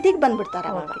ಸ್ಥಿತಿಗೆ ಬಂದ್ಬಿಡ್ತಾರ.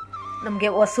 ಅವಾಗ ನಮ್ಗೆ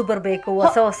ಹೊಸ ಬರ್ಬೇಕು,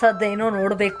 ಹೊಸ ಹೊಸದೇನೋ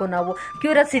ನೋಡ್ಬೇಕು, ನಾವು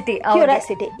ಕ್ಯೂರಿಯಾಸಿಟಿ.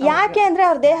 ಯಾಕೆ ಅಂದ್ರೆ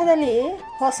ಅವ್ರ ದೇಹದಲ್ಲಿ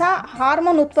ಹೊಸ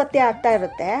ಹಾರ್ಮೋನ್ ಉತ್ಪತ್ತಿ ಆಗ್ತಾ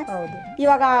ಇರುತ್ತೆ.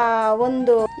 ಇವಾಗ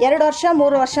ಒಂದು 2 ವರ್ಷ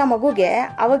 3 ವರ್ಷ ಮಗುಗೆ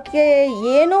ಅವಕ್ಕೆ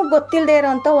ಏನೂ ಗೊತ್ತಿಲ್ಲದೆ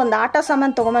ಇರೋಂತ ಒಂದು ಆಟ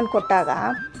ಸಾಮಾನು ತಗೊಂಬಂದು ಕೊಟ್ಟಾಗ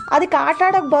ಅದಕ್ಕೆ ಆಟ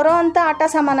ಆಡಕ್ ಬರೋ ಅಂತ ಆಟ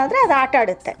ಸಾಮಾನು ಆದ್ರೆ ಅದು ಆಟ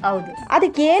ಆಡುತ್ತೆ.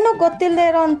 ಅದಕ್ಕೆ ಏನು ಗೊತ್ತಿಲ್ಲದೆ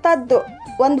ಇರೋಂಥದ್ದು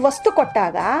ಒಂದು ವಸ್ತು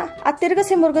ಕೊಟ್ಟಾಗ ಅದು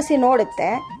ತಿರುಗಿಸಿ ಮುರುಗಿಸಿ ನೋಡುತ್ತೆ.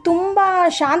 ತುಂಬಾ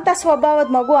ಶಾಂತ ಸ್ವಭಾವದ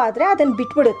ಮಗು ಆದ್ರೆ ಅದನ್ನ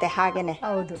ಬಿಟ್ಬಿಡುತ್ತೆ ಹಾಗೇನೆ.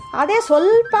 ಅದೇ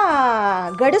ಸ್ವಲ್ಪ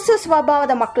ಗಡಸು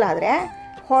ಸ್ವಭಾವದ ಮಕ್ಕಳಾದ್ರೆ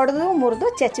ಹೊಡೆದು ಮುರಿದು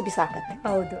ಚೆಚ್ಚಿ ಬಿಸಾಕತ್ತೆ.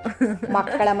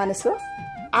 ಮಕ್ಕಳ ಮನಸ್ಸು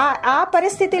ಆ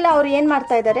ಪರಿಸ್ಥಿತಿಲಿ ಅವ್ರು ಏನ್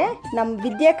ಮಾಡ್ತಾ ಇದಾರೆ, ನಮ್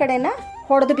ವಿದ್ಯೆ ಕಡೆನ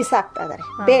ಹೊಡೆದು ಬಿಸಾಕ್ತಾ ಇದಾರೆ.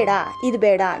 ಬೇಡ, ಇದು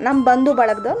ಬೇಡ, ನಮ್ ಬಂಧು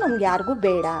ಬಳಗದವ್ರು ನಮ್ಗೆ ಯಾರಿಗೂ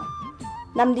ಬೇಡ,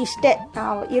 ನಮ್ದು ಇಷ್ಟೇ,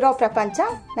 ನಾವು ಇರೋ ಪ್ರಪಂಚ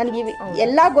ನನಗೆ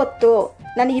ಎಲ್ಲಾ ಗೊತ್ತು,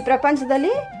 ನನಗೆ ಈ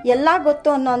ಪ್ರಪಂಚದಲ್ಲಿ ಎಲ್ಲಾ ಗೊತ್ತು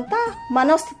ಅನ್ನೋಂತ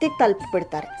ಮನೋಸ್ಥಿತಿಗೆ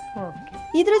ತಲುಪಿಬಿಡ್ತಾರೆ.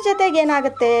 ಇದ್ರ ಜೊತೆಗೆ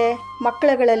ಏನಾಗುತ್ತೆ,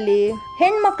 ಮಕ್ಕಳುಗಳಲ್ಲಿ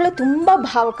ಹೆಣ್ಮಕ್ಳು ತುಂಬಾ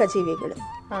ಭಾವುಕ ಜೀವಿಗಳು.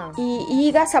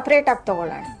 ಈಗ ಸಪರೇಟ್ ಆಗಿ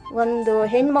ತಗೊಳ್ಳೋಣ, ಒಂದು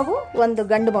ಹೆಣ್ಮಗು ಒಂದು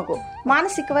ಗಂಡು ಮಗು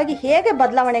ಮಾನಸಿಕವಾಗಿ ಹೇಗೆ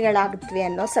ಬದಲಾವಣೆಗಳಾಗುತ್ತವೆ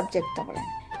ಅನ್ನೋ ಸಬ್ಜೆಕ್ಟ್ ತಗೊಳ್ಳೋಣ.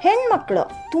 ಹೆಣ್ಮಕ್ಳು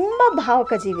ತುಂಬಾ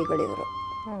ಭಾವುಕ ಜೀವಿಗಳು.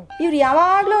 ಇವ್ರು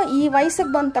ಯಾವಾಗ್ಲೂ ಈ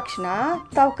ವಯಸ್ಸಿಗೆ ಬಂದ ತಕ್ಷಣ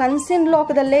ತಾವು ಕನಸಿನ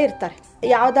ಲೋಕದಲ್ಲೇ ಇರ್ತಾರೆ.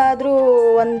 ಯಾವ್ದಾದ್ರೂ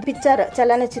ಒಂದು ಪಿಕ್ಚರ್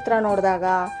ಚಲನಚಿತ್ರ ನೋಡಿದಾಗ,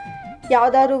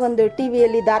 ಯಾವ್ದಾದ್ರು ಒಂದು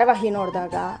ಟಿವಿಯಲ್ಲಿ ಧಾರಾವಾಹಿ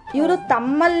ನೋಡಿದಾಗ ಇವರು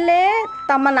ತಮ್ಮಲ್ಲೇ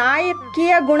ತಮ್ಮ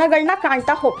ನಾಯಕಿಯ ಗುಣಗಳನ್ನ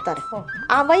ಕಾಣ್ತಾ ಹೋಗ್ತಾರೆ.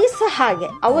 ಆ ವಯಸ್ಸು ಹಾಗೆ,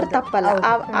 ಅವ್ರು ತಪ್ಪಲ್ಲ.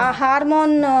 ಆ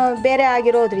ಹಾರ್ಮೋನ್ ಬೇರೆ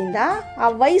ಆಗಿರೋದ್ರಿಂದ ಆ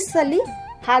ವಯಸ್ಸಲ್ಲಿ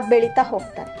ಹಾಗೆ ಬೆಳೀತಾ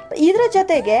ಹೋಗ್ತಾರೆ. ಇದ್ರ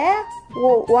ಜೊತೆಗೆ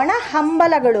ಒಣ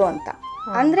ಹಂಬಲಗಳು ಅಂತ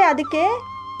ಅಂದ್ರೆ, ಅದಕ್ಕೆ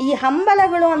ಈ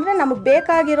ಹಂಬಲಗಳು ಅಂದ್ರೆ ನಮಗ್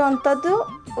ಬೇಕಾಗಿರೋಂಥದ್ದು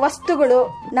ವಸ್ತುಗಳು,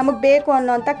 ನಮಗ್ ಬೇಕು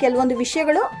ಅನ್ನೋಂಥ ಕೆಲವೊಂದು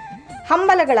ವಿಷಯಗಳು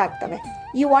ಹಂಬಲಗಳಾಗ್ತವೆ.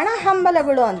 ಈ ಒಣ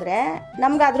ಹಂಬಲಗಳು ಅಂದ್ರೆ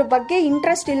ನಮ್ಗೆ ಅದ್ರ ಬಗ್ಗೆ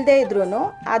ಇಂಟ್ರೆಸ್ಟ್ ಇಲ್ಲದೆ ಇದ್ರೂ,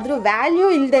 ಅದ್ರ ವ್ಯಾಲ್ಯೂ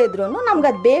ಇಲ್ಲದೆ ಇದ್ರೂ ನಮ್ಗೆ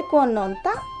ಅದು ಬೇಕು ಅನ್ನೋಂಥ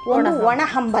ಒಂದು ಒಣ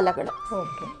ಹಂಬಲಗಳು.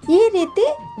 ಈ ರೀತಿ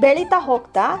ಬೆಳೀತಾ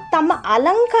ಹೋಗ್ತಾ ತಮ್ಮ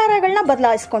ಅಲಂಕಾರಗಳನ್ನ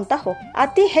ಬದಲಾಯಿಸ್ಕೊಂತ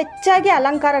ಅತಿ ಹೆಚ್ಚಾಗಿ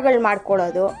ಅಲಂಕಾರಗಳು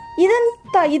ಮಾಡ್ಕೊಳ್ಳೋದು.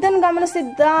 ಇದನ್ನ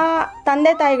ಗಮನಿಸಿದ್ದ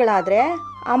ತಂದೆ ತಾಯಿಗಳಾದ್ರೆ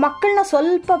ಆ ಮಕ್ಕಳನ್ನ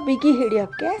ಸ್ವಲ್ಪ ಬಿಗಿ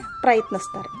ಹಿಡಿಯೋಕೆ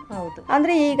ಪ್ರಯತ್ನಿಸ್ತಾರೆ.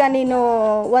 ಅಂದ್ರೆ ಈಗ ನೀನು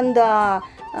ಒಂದು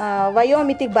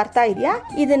ವಯೋಮಿತಿಗೆ ಬರ್ತಾ ಇದೆಯಾ,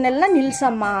 ಇದನ್ನೆಲ್ಲ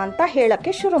ನಿಲ್ಸಮ್ಮ ಅಂತ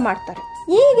ಹೇಳಕ್ಕೆ ಶುರು ಮಾಡ್ತಾರೆ.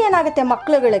 ಈಗೇನಾಗುತ್ತೆ,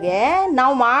 ಮಕ್ಕಳುಗಳಿಗೆ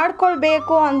ನಾವು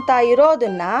ಮಾಡ್ಕೊಳ್ಬೇಕು ಅಂತ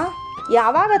ಇರೋದನ್ನ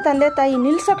ಯಾವಾಗ ತಂದೆ ತಾಯಿ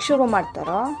ನಿಲ್ಸಕ್ ಶುರು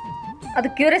ಮಾಡ್ತಾರೋ ಅದು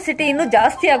ಕ್ಯೂರಿಯಾಸಿಟಿ ಇನ್ನೂ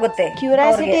ಜಾಸ್ತಿ ಆಗುತ್ತೆ.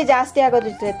 ಕ್ಯೂರಿಯಾಸಿಟಿ ಜಾಸ್ತಿ ಆಗೋದ್ರ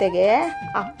ಜೊತೆಗೆ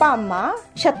ಅಪ್ಪ ಅಮ್ಮ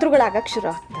ಶತ್ರುಗಳಾಗಕ್ ಶುರು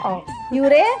ಆಗ್ತಾರೆ.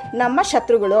 ಇವರೇ ನಮ್ಮ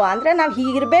ಶತ್ರುಗಳು, ಅಂದ್ರೆ ನಾವ್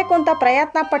ಹೀಗಿರ್ಬೇಕು ಅಂತ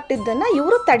ಪ್ರಯತ್ನ ಪಟ್ಟಿದ್ದನ್ನ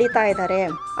ಇವರು ತಡಿತಾ ಇದ್ದಾರೆ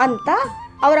ಅಂತ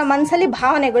ಅವರ ಮನಸ್ಸಲ್ಲಿ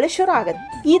ಭಾವನೆಗಳು ಶುರು ಆಗುತ್ತೆ.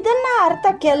 ಇದನ್ನ ಅರ್ಥ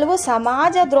ಕೆಲವು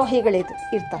ಸಮಾಜ ದ್ರೋಹಿಗಳಿದು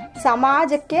ಇರ್ತಾರೆ.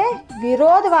 ಸಮಾಜಕ್ಕೆ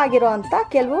ವಿರೋಧವಾಗಿರುವಂತ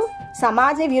ಕೆಲವು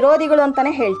ಸಮಾಜ ವಿರೋಧಿಗಳು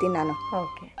ಅಂತಾನೆ ಹೇಳ್ತೀನಿ ನಾನು.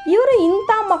 ಇವರು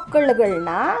ಇಂಥ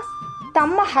ಮಕ್ಕಳುಗಳನ್ನ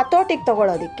ತಮ್ಮ ಹತೋಟಿಗೆ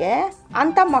ತಗೊಳ್ಳೋದಿಕ್ಕೆ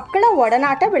ಅಂತ ಮಕ್ಕಳ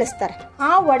ಒಡನಾಟ ಬೆಳೆಸ್ತಾರೆ. ಆ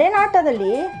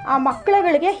ಒಡನಾಟದಲ್ಲಿ ಆ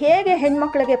ಮಕ್ಕಳುಗಳಿಗೆ ಹೇಗೆ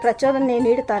ಹೆಣ್ಮಕ್ಳಿಗೆ ಪ್ರಚೋದನೆ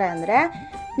ನೀಡ್ತಾರೆ ಅಂದ್ರೆ,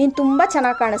 ನೀನ್ ತುಂಬಾ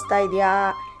ಚೆನ್ನಾಗಿ ಕಾಣಿಸ್ತಾ ಇದೀಯಾ,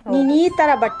 ನೀನ್ ಈ ತರ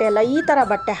ಬಟ್ಟೆ ಅಲ್ಲ ಈ ತರ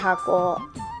ಬಟ್ಟೆ ಹಾಕೋ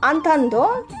ಅಂತಂದು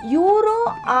ಇವರು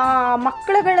ಆ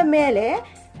ಮಕ್ಕಳುಗಳ ಮೇಲೆ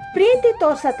ಪ್ರೀತಿ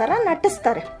ತೋರ್ಸೋ ತರ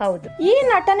ನಟಿಸ್ತಾರೆ. ಈ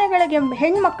ನಟನೆಗಳಿಗೆ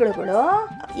ಹೆಣ್ಮಕ್ಳುಗಳು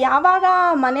ಯಾವಾಗ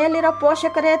ಮನೆಯಲ್ಲಿರೋ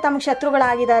ಪೋಷಕರೇ ತಮ್ಮ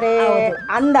ಶತ್ರುಗಳಾಗಿದ್ದಾರೆ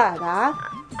ಅಂದಾಗ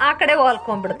ಆ ಕಡೆ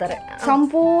ವಾಲ್ಕೊಂಡ್ಬಿಡ್ತಾರೆ,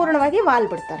 ಸಂಪೂರ್ಣವಾಗಿ ವಾಲ್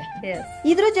ಬಿಡ್ತಾರೆ.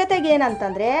 ಇದ್ರ ಜೊತೆಗೆ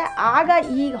ಏನಂತಂದ್ರೆ, ಆಗ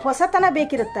ಈ ಹೊಸತನ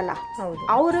ಬೇಕಿರುತ್ತಲ್ಲ,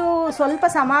 ಅವರು ಸ್ವಲ್ಪ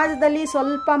ಸಮಾಜದಲ್ಲಿ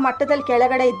ಸ್ವಲ್ಪ ಮಟ್ಟದಲ್ಲಿ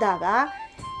ಕೆಳಗಡೆ ಇದ್ದಾಗ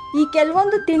ಈ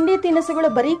ಕೆಲವೊಂದು ತಿಂಡಿ ತಿನಿಸುಗಳು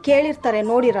ಬರೀ ಕೇಳಿರ್ತಾರೆ,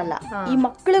 ನೋಡಿರಲ್ಲ. ಈ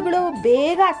ಮಕ್ಕಳುಗಳು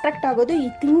ಬೇಗ ಅಟ್ರಾಕ್ಟ್ ಆಗೋದು ಈ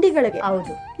ತಿಂಡಿಗಳಿಗೆ.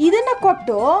 ಇದನ್ನ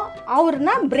ಕೊಟ್ಟು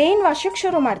ಅವ್ರನ್ನ ಬ್ರೈನ್ ವಾಶಕ್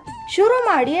ಶುರು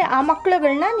ಮಾಡಿ ಆ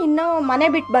ಮಕ್ಕಳುಗಳನ್ನ ನಿನ್ನ ಮನೆ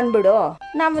ಬಿಟ್ಟು ಬಂದ್ಬಿಡು,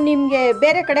 ನಾವು ನಿಮ್ಗೆ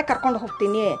ಬೇರೆ ಕಡೆ ಕರ್ಕೊಂಡು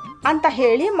ಹೋಗ್ತೀನಿ ಅಂತ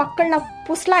ಹೇಳಿ ಮಕ್ಕಳನ್ನ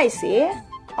ಪುಸ್ಲಾಯಿಸಿ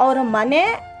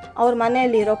ಅವ್ರ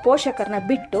ಮನೆಯಲ್ಲಿರೋ ಪೋಷಕರನ್ನ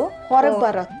ಬಿಟ್ಟು ಹೊರಗೆ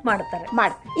ಬರೋದು ಮಾಡ್ತಾರೆ.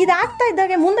 ಇದಾಗ್ತಾ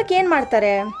ಇದ್ದಾಗ ಮುಂದಕ್ಕೆ ಏನ್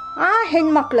ಮಾಡ್ತಾರೆ, ಆ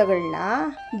ಹೆಣ್ಮಕ್ಳುಗಳನ್ನ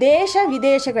ದೇಶ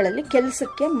ವಿದೇಶಗಳಲ್ಲಿ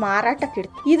ಕೆಲ್ಸಕ್ಕೆ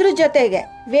ಮಾರಾಟಕ್ಕಿಡ್ತಾರೆ. ಇದ್ರ ಜೊತೆಗೆ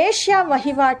ವೇಶ್ಯ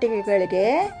ವಹಿವಾಟಿಗಳಿಗೆ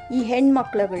ಈ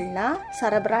ಹೆಣ್ಮಕ್ಳುಗಳನ್ನ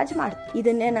ಸರಬರಾಜು ಮಾಡ್ತಾರೆ.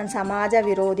 ಇದನ್ನೇ ನನ್ನ ಸಮಾಜ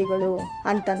ವಿರೋಧಿಗಳು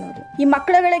ಅಂತನ್ನೋದು. ಈ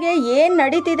ಮಕ್ಕಳುಗಳಿಗೆ ಏನ್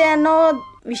ನಡೀತಿದೆ ಅನ್ನೋ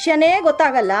ವಿಷಯನೇ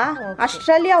ಗೊತ್ತಾಗಲ್ಲ,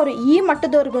 ಅಷ್ಟರಲ್ಲಿ ಅವರು ಈ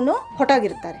ಮಟ್ಟದವರೆಗೂ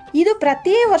ಹೊಟ್ಟೋಗಿರ್ತಾರೆ. ಇದು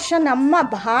ಪ್ರತಿ ವರ್ಷ ನಮ್ಮ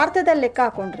ಭಾರತದಲ್ಲಿ ಲೆಕ್ಕ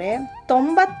ಹಾಕೊಂಡ್ರೆ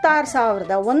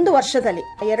 96,000 ಒಂದು ವರ್ಷದಲ್ಲಿ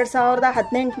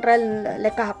 2018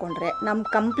 ಲೆಕ್ಕ ಹಾಕೊಂಡ್ರೆ ನಮ್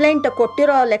ಕಂಪ್ಲೇಂಟ್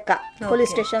ಕೊಟ್ಟಿರೋ ಲೆಕ್ಕ,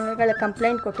 ಪೊಲೀಸ್ ಸ್ಟೇಷನ್ಗಳ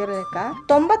ಕಂಪ್ಲೇಂಟ್ ಕೊಟ್ಟಿರೋ ಲೆಕ್ಕ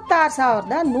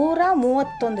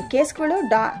 96,131 ಕೇಸ್ಗಳು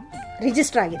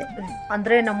ರಿಜಿಸ್ಟರ್ ಆಗಿದೆ.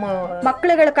 ಅಂದ್ರೆ ನಮ್ಮ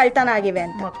ಮಕ್ಕಳುಗಳು ಕಳ್ತನ ಆಗಿವೆ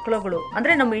ಅಂತ. ಮಕ್ಕಳುಗಳು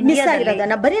ಅಂದ್ರೆ ನಮ್ಮ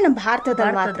ಬರೀ ನಮ್ಮ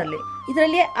ಭಾರತದಲ್ಲಿ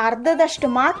ಇದರಲ್ಲಿ ಅರ್ಧದಷ್ಟು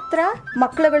ಮಾತ್ರ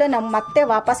ಮಕ್ಕಳುಗಳು ಮತ್ತೆ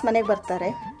ವಾಪಸ್ ಮನೆಗೆ ಬರ್ತಾರೆ.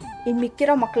 ಇನ್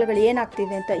ಮಿಕ್ಕಿರೋ ಮಕ್ಕಳುಗಳು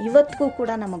ಏನಾಗ್ತಿವೆ ಅಂತ ಇವತ್ತಿಗೂ ಕೂಡ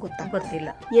ನಮಗೆ ಗೊತ್ತಿಲ್ಲ.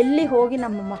 ಎಲ್ಲಿ ಹೋಗಿ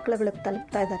ನಮ್ಮ ಮಕ್ಕಳುಗಳಿಗೆ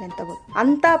ತಲುಪ್ತಾ ಇದಾರೆ ಅಂತ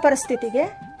ಅಂತ ಪರಿಸ್ಥಿತಿಗೆ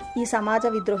ಈ ಸಮಾಜ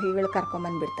ವಿದ್ರೋಹಿಗಳು ಕರ್ಕೊಂಡ್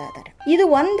ಬಂದ್ಬಿಡ್ತಾ ಇದಾರೆ. ಇದು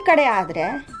ಒಂದ್ ಕಡೆ ಆದ್ರೆ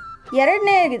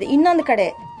ಎರಡನೇ ಇನ್ನೊಂದು ಕಡೆ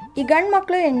ಈ ಗಂಡು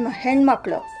ಮಕ್ಕಳು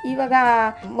ಹೆಣ್ಮಕ್ಳು ಇವಾಗ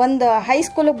ಒಂದು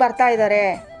ಹೈಸ್ಕೂಲಿಗೆ ಬರ್ತಾ ಇದ್ದಾರೆ,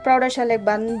 ಪ್ರೌಢಶಾಲೆಗೆ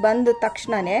ಬಂದ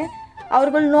ತಕ್ಷಣನೇ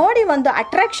ಅವ್ರುಗಳು ನೋಡಿ ಒಂದು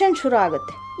ಅಟ್ರಾಕ್ಷನ್ ಶುರು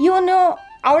ಆಗುತ್ತೆ. ಇವನು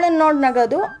ಅವಳನ್ನ ನೋಡಿ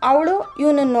ನಗೋದು, ಅವಳು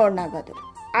ಇವನನ್ನ ನೋಡಿ ನಗೋದು.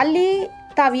 ಅಲ್ಲಿ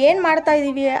ತಾವ್ ಏನ್ ಮಾಡ್ತಾ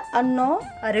ಇದೀವಿ ಅನ್ನೋ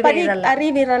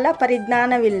ಅರಿವಿರಲ್ಲ,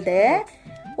 ಪರಿಜ್ಞಾನವಿಲ್ಲದೆ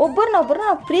ಒಬ್ಬರನ್ನೊಬ್ರು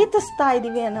ನಾವು ಪ್ರೀತಿಸ್ತಾ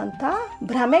ಇದೀವಿ ಅನ್ನೋಂಥ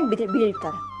ಭ್ರಮೆಗೆ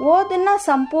ಬೀಳ್ತಾರೆ. ಓದನ್ನ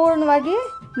ಸಂಪೂರ್ಣವಾಗಿ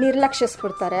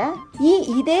ನಿರ್ಲಕ್ಷಿಸ್ಬಿಡ್ತಾರೆ.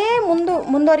 ಇದೇ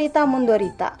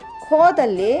ಮುಂದುವರಿತಾ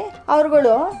ಹೋದಲ್ಲಿ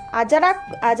ಅವ್ರುಗಳು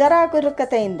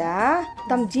ಅಜರಾಗರೂಕತೆಯಿಂದ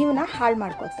ತಮ್ಮ ಜೀವನ ಹಾಳು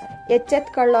ಮಾಡ್ಕೋತಾರೆ.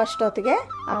 ಎಚ್ಚೆತ್ಕೊಳ್ಳೋ ಅಷ್ಟೊತ್ತಿಗೆ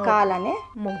ಆ ಕಾಲನೇ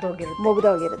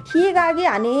ಮುಗ್ದೋಗಿರುತ್ತೆ. ಹೀಗಾಗಿ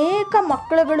ಅನೇಕ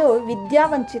ಮಕ್ಕಳುಗಳು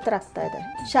ವಿದ್ಯಾವಂಚಿತರಾಗ್ತಾ ಇದ್ದಾರೆ.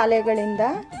 ಶಾಲೆಗಳಿಂದ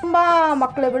ತುಂಬಾ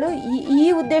ಮಕ್ಕಳುಗಳು ಈ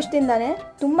ಉದ್ದೇಶದಿಂದಾನೇ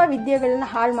ತುಂಬಾ ವಿದ್ಯೆಗಳನ್ನ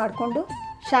ಹಾಳು ಮಾಡ್ಕೊಂಡು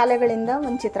ಶಾಲೆಗಳಿಂದ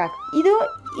ವಂಚಿತರಾಗ್ತದೆ. ಇದು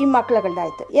ಈ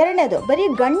ಮಕ್ಕಳುಗಳದಾಯ್ತು. ಎರಡನೇದು, ಬರೀ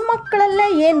ಗಂಡು ಮಕ್ಕಳಲ್ಲೇ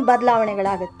ಏನ್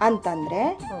ಬದಲಾವಣೆಗಳಾಗುತ್ತೆ ಅಂತಂದ್ರೆ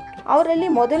ಅವರಲ್ಲಿ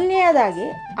ಮೊದಲನೆಯದಾಗಿ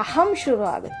ಅಹಂ ಶುರು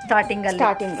ಆಗುತ್ತೆ.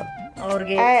 ಸ್ಟಾರ್ಟಿಂಗ್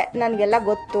ಅವ್ರಿಗೆ ನನ್ಗೆಲ್ಲ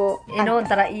ಗೊತ್ತು ಏನೋ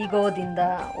ಒಂಥರ ಈಗೋದಿಂದ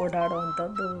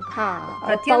ಓಡಾಡುವಂತದ್ದು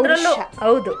ಪ್ರತಿಯೊಂದರಲ್ಲೂ.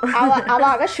 ಹೌದು,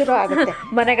 ಅವಾಗ ಶುರು ಆಗುತ್ತೆ.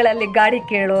 ಮನೆಗಳಲ್ಲಿ ಗಾಡಿ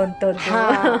ಕೇಳುವಂತದ್ದು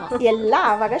ಎಲ್ಲ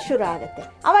ಅವಾಗ ಶುರು ಆಗುತ್ತೆ.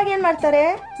 ಅವಾಗ ಏನ್ ಮಾಡ್ತಾರೆ,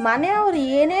 ಮನೆಯವ್ರು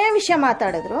ಏನೇ ವಿಷಯ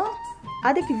ಮಾತಾಡಿದ್ರು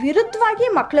ಅದಕ್ಕೆ ವಿರುದ್ಧವಾಗಿ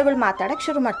ಮಕ್ಳುಗಳು ಮಾತಾಡಕ್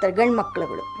ಶುರು ಮಾಡ್ತಾರೆ. ಗಂಡು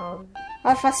ಮಕ್ಳುಗಳು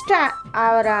ಅವ್ರ ಫಸ್ಟ್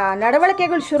ಅವರ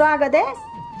ನಡವಳಿಕೆಗಳು ಶುರು ಆಗದೆ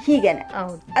ಹೀಗೇನೆ.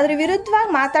 ಅದ್ರ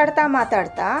ವಿರುದ್ಧವಾಗಿ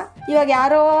ಮಾತಾಡ್ತಾ ಇವಾಗ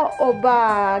ಯಾರೋ ಒಬ್ಬ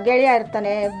ಗೆಳೆಯ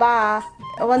ಇರ್ತಾನೆ, ಬಾ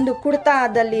ಒಂದು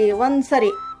ಕುಡ್ತಾದಲ್ಲಿ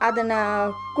ಒಂದ್ಸರಿ ಅದನ್ನ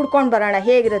ಕುಡ್ಕೊಂಡ್ ಬರೋಣ,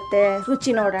 ಹೇಗಿರುತ್ತೆ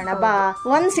ರುಚಿ ನೋಡೋಣ, ಬಾ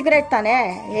ಒಂದ್ ಸಿಗರೇಟ್ ತಾನೆ,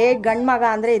 ಗಂಡ್ ಮಗ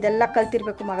ಅಂದ್ರೆ ಇದೆಲ್ಲ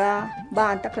ಕಲ್ತಿರ್ಬೇಕು ಮಗ, ಬಾ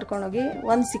ಅಂತ ಕರ್ಕೊಂಡೋಗಿ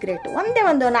ಒಂದ್ ಸಿಗರೇಟ್,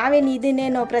 ಒಂದು ನಾವೇನ್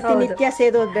ಇದನ್ನೇನು ಪ್ರತಿನಿತ್ಯ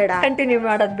ಸೇದೋದ್ ಬೇಡ, ಕಂಟಿನ್ಯೂ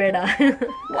ಮಾಡೋದ್ ಬೇಡ,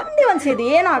 ಒಂದ್ ಸೇದಿ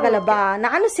ಏನೂ ಆಗಲ್ಲ, ಬಾ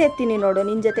ನಾನು ಸೇದ್ತೀನಿ ನೋಡು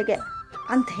ನಿನ್ ಜೊತೆಗೆ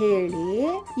ಅಂತ ಹೇಳಿ,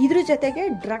 ಇದ್ರ ಜೊತೆಗೆ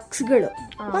ಡ್ರಗ್ಸ್ಗಳು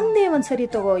ಒಂದ್ಸರಿ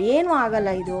ತಗೋ, ಏನು ಆಗಲ್ಲ,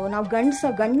 ಇದು ನಾವು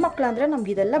ಗಂಡ್ ಮಕ್ಳು ಅಂದ್ರೆ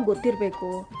ನಮ್ಗೆ ಇದೆಲ್ಲ ಗೊತ್ತಿರ್ಬೇಕು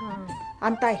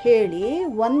ಅಂತ ಹೇಳಿ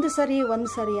ಒಂದ್ ಸರಿ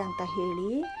ಅಂತ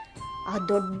ಹೇಳಿ ಆ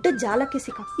ದೊಡ್ಡ ಜಾಲಕ್ಕೆ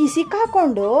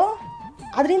ಸಿಕ್ಕಾಕೊಂಡು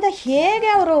ಅದರಿಂದ ಹೇಗೆ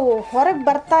ಅವರು ಹೊರಗೆ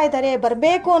ಬರ್ತಾ ಇದ್ದಾರೆ,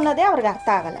 ಬರಬೇಕು ಅನ್ನೋದೇ ಅವ್ರಿಗೆ ಅರ್ಥ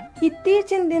ಆಗಲ್ಲ.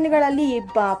 ಇತ್ತೀಚಿನ ದಿನಗಳಲ್ಲಿ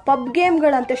ಪಬ್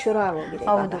ಗೇಮ್ಗಳಂತೆ ಶುರು ಆಗೋಗಿದೆ.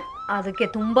 ಹೌದು, ಅದಕ್ಕೆ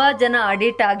ತುಂಬಾ ಜನ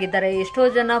ಅಡಿಕ್ಟ್ ಆಗಿದ್ದಾರೆ, ಎಷ್ಟೋ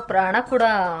ಜನ ಪ್ರಾಣ ಕೂಡ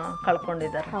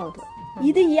ಕಳ್ಕೊಂಡಿದ್ದಾರೆ. ಹೌದು,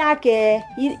 ಇದು ಯಾಕೆ?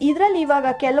 ಇದ್ರಲ್ಲಿ ಇವಾಗ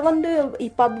ಕೆಲವೊಂದು ಈ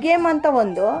ಪಬ್ ಗೇಮ್ ಅಂತ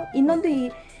ಇನ್ನೊಂದು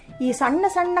ಈ ಸಣ್ಣ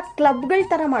ಸಣ್ಣ ಕ್ಲಬ್ಗಳ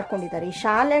ತರ ಮಾಡ್ಕೊಂಡಿದ್ದಾರೆ. ಈ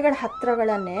ಶಾಲೆಗಳ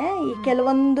ಹತ್ರಗಳನ್ನೇ ಈ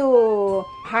ಕೆಲವೊಂದು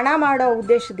ಹಣ ಮಾಡೋ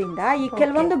ಉದ್ದೇಶದಿಂದ ಈ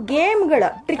ಕೆಲವೊಂದು ಗೇಮ್ಗಳ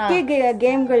ಟ್ರಿಕ್ಕಿ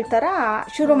ಗೇಮ್ಗಳ ತರ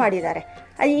ಶುರು ಮಾಡಿದ್ದಾರೆ.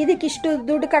 ಇದಕ್ಕಿಷ್ಟು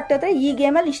ದುಡ್ಡು ಕಟ್ಟಿದ್ರೆ ಈ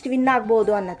ಗೇಮಲ್ಲಿ ಇಷ್ಟು ವಿನ್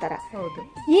ಆಗ್ಬಹುದು ಅನ್ನೋ ತರ.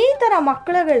 ಈ ತರ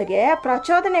ಮಕ್ಕಳುಗಳಿಗೆ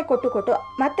ಪ್ರಚೋದನೆ ಕೊಟ್ಟು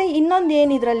ಮತ್ತೆ ಇನ್ನೊಂದು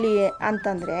ಏನಿದ್ರಲ್ಲಿ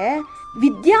ಅಂತಂದ್ರೆ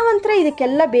ವಿದ್ಯಾವಂತರ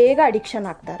ಇದಕ್ಕೆಲ್ಲ ಬೇಗ ಅಡಿಕ್ಷನ್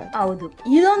ಆಗ್ತಾರೆ. ಹೌದು,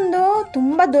 ಇದೊಂದು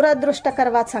ತುಂಬಾ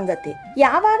ದುರದೃಷ್ಟಕರವಾದ ಸಂಗತಿ.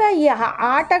 ಯಾವಾಗ ಈ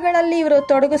ಆಟಗಳಲ್ಲಿ ಇವರು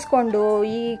ತೊಡಗಿಸ್ಕೊಂಡು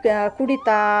ಈ ಕುಡಿತ,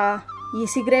 ಈ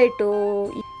ಸಿಗರೇಟು,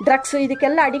 ಡ್ರಗ್ಸ್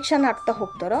ಇದಕ್ಕೆಲ್ಲ ಅಡಿಕ್ಷನ್ ಆಗ್ತಾ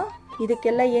ಹೋಗ್ತಾರೋ,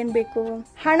 ಇದಕ್ಕೆಲ್ಲ ಏನ್ ಬೇಕು?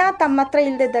 ಹಣ ತಮ್ಮ ಹತ್ರ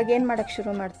ಇಲ್ದಿದ್ದಾಗ ಏನ್ ಮಾಡಕ್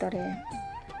ಶುರು ಮಾಡ್ತಾರೆ?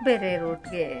 ಬೇರೆ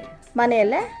ರೂಟ್ಗೆ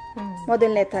ಮನೆಯಲ್ಲೇ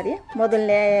ಮೊದಲನೇ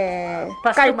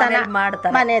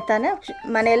ಕಳ್ತನ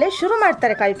ಮನೆಯಲ್ಲೇ ಶುರು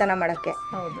ಮಾಡ್ತಾರೆ ಕಳ್ತನ ಮಾಡಕ್ಕೆ.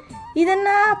 ಇದನ್ನ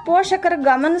ಪೋಷಕರು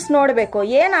ನೋಡ್ಬೇಕು,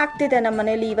 ಏನ್ ಆಗ್ತಿದೆ ನಮ್ಮ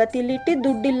ಮನೇಲಿ, ಇವತ್ತು ಇಲ್ಲಿ ಇಟ್ಟಿದ್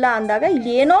ದುಡ್ಡಿಲ್ಲ ಅಂದಾಗ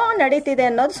ಇಲ್ಲಿ ಏನೋ ನಡೀತಿದೆ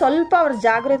ಅನ್ನೋದು ಸ್ವಲ್ಪ ಅವ್ರ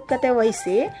ಜಾಗರೂಕತೆ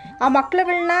ವಹಿಸಿ ಆ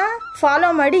ಮಕ್ಳುಗಳನ್ನ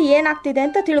ಫಾಲೋ ಮಾಡಿ ಏನಾಗ್ತಿದೆ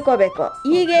ಅಂತ ತಿಳ್ಕೊಬೇಕು.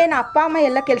 ಈಗೇನ್ ಅಪ್ಪ ಅಮ್ಮ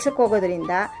ಎಲ್ಲ ಕೆಲ್ಸಕ್ಕೆ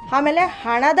ಹೋಗೋದ್ರಿಂದ, ಆಮೇಲೆ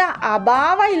ಹಣದ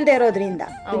ಅಭಾವ ಇಲ್ದೇ ಇರೋದ್ರಿಂದ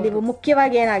ಇಲ್ಲಿ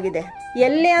ಮುಖ್ಯವಾಗಿ ಏನಾಗಿದೆ,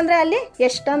 ಎಲ್ಲಿ ಅಂದ್ರೆ ಅಲ್ಲಿ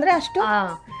ಎಷ್ಟಂದ್ರೆ ಅಷ್ಟು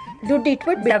ದುಡ್ಡು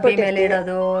ಇಟ್ಬಿಟ್ಟು ಡಬ್ಬಿ ಮೇಲೆ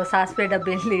ಇಡೋದು, ಸಾಸಿವೆ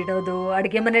ಡಬ್ಬಿಯಲ್ಲಿ ಇಡೋದು,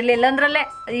 ಅಡಿಗೆ ಮನೆಯಲ್ಲಿ ಎಲ್ಲಂದ್ರಲ್ಲೇ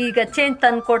ಈಗ ಚೇಂಜ್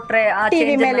ತಂದು ಕೊಟ್ರೆ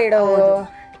ಟಿವಿ ಮೇಲೆ ಇಡೋದು,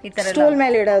 ಸ್ಟೂಲ್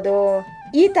ಮೇಲೆ ಇಡೋದು,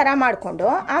 ಈ ತರ ಮಾಡ್ಕೊಂಡು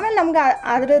ಆಮೇಲೆ ನಮ್ಗೆ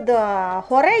ಅದ್ರದ್ದು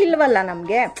ಹೊರೆ ಇಲ್ವಲ್ಲ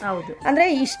ನಮ್ಗೆ. ಅಂದ್ರೆ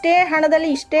ಇಷ್ಟೇ ಹಣದಲ್ಲಿ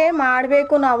ಇಷ್ಟೇ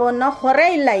ಮಾಡ್ಬೇಕು ನಾವು ಅನ್ನೋ ಹೊರೆ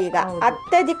ಇಲ್ಲ. ಈಗ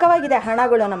ಅತ್ಯಧಿಕವಾಗಿದೆ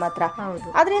ಹಣಗಳು ನಮ್ಮ ಹತ್ರ,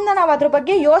 ಅದರಿಂದ ನಾವು ಅದ್ರ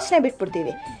ಬಗ್ಗೆ ಯೋಚನೆ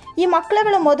ಬಿಟ್ಬಿಡ್ತೀವಿ. ಈ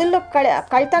ಮಕ್ಳುಗಳು ಮೊದಲು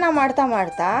ಕಳ್ತನ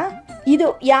ಮಾಡ್ತಾ ಇದು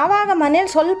ಯಾವಾಗ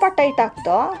ಮನೇಲಿ ಸ್ವಲ್ಪ ಟೈಟ್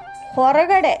ಆಗ್ತೋ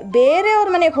ಹೊರಗಡೆ ಬೇರೆಯವ್ರ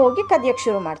ಮನೆಗೆ ಹೋಗಿ ಕದಿಯಕ್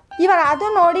ಶುರು ಮಾಡ್ತಾರೆ. ಇವಾಗ ಅದು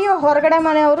ನೋಡಿ ಹೊರಗಡೆ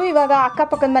ಮನೆಯವರು ಇವಾಗ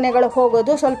ಅಕ್ಕಪಕ್ಕದ ಮನೆಗಳಿಗೆ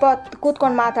ಹೋಗೋದು, ಸ್ವಲ್ಪ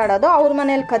ಕೂತ್ಕೊಂಡು ಮಾತಾಡೋದು, ಅವ್ರ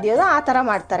ಮನೇಲಿ ಕದಿಯೋದು, ಆ ತರ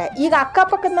ಮಾಡ್ತಾರೆ. ಈಗ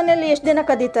ಅಕ್ಕಪಕ್ಕದ ಮನೆಯಲ್ಲಿ ಎಷ್ಟ್ ದಿನ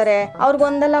ಕದೀತಾರೆ?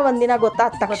 ಒಂದಿನ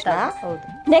ಗೊತ್ತಾದ ತಕ್ಷಣ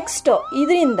ನೆಕ್ಸ್ಟ್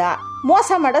ಇದರಿಂದ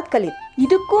ಮೋಸ ಮಾಡೋದ್ ಕಲಿ.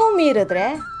 ಇದಕ್ಕೂ ಮೀರಿದ್ರೆ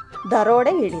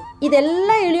ದರೋಡೆ ಇದೆಲ್ಲ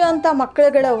ಇಳಿಯುವಂತ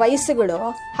ಮಕ್ಕಳುಗಳ ವಯಸ್ಸುಗಳು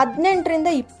 18ರಿಂದ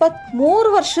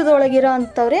 23 ವರ್ಷದೊಳಗಿರೋ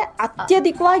ಅಂತವ್ರೆ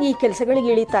ಅತ್ಯಧಿಕವಾಗಿ ಈ ಕೆಲಸಗಳಿಗೆ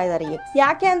ಇಳಿತಾ ಇದಾರೆ.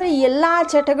 ಯಾಕೆ ಅಂದ್ರೆ ಈ ಎಲ್ಲಾ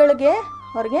ಚಟಗಳಿಗೆ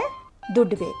ಅವ್ರಿಗೆ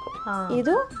ದುಡ್ಡು ಬೇಕು.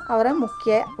 ಇದು ಅವರ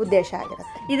ಮುಖ್ಯ ಉದ್ದೇಶ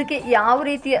ಆಗಿರುತ್ತೆ. ಇದಕ್ಕೆ ಯಾವ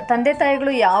ರೀತಿಯ ತಂದೆ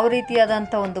ತಾಯಿಗಳು ಯಾವ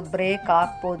ರೀತಿಯಾದಂತ ಒಂದು ಬ್ರೇಕ್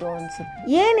ಹಾಕ್ಬೋದು ಅನ್ಸುತ್ತೆ?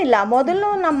 ಏನಿಲ್ಲ, ಮೊದಲು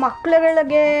ನಮ್ಮ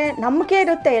ಮಕ್ಕಳುಗಳಿಗೆ ನಂಬಿಕೆ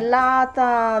ಇರುತ್ತೆ. ಎಲ್ಲಾ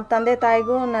ತಂದೆ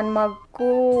ತಾಯಿಗೂ ನನ್ನ ಮಗು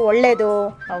ಒಳ್ಳೇದು,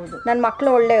 ನನ್ನ ಮಕ್ಕಳು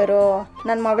ಒಳ್ಳೆಯವರು,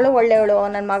 ನನ್ನ ಮಗಳು ಒಳ್ಳೆಯವಳು,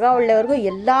 ನನ್ನ ಮಗ ಒಳ್ಳೆಯವ್ರಿಗೂ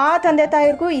ಎಲ್ಲಾ ತಂದೆ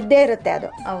ತಾಯಿಗೂ ಇದ್ದೇ ಇರುತ್ತೆ. ಅದು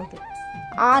ಹೌದು.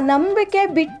 ಆ ನಂಬಿಕೆ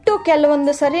ಬಿಟ್ಟು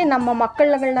ಕೆಲವೊಂದು ಸರಿ ನಮ್ಮ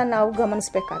ಮಕ್ಕಳಗಳನ್ನ ನಾವು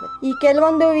ಗಮನಿಸ್ಬೇಕಾಗುತ್ತೆ. ಈ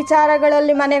ಕೆಲವೊಂದು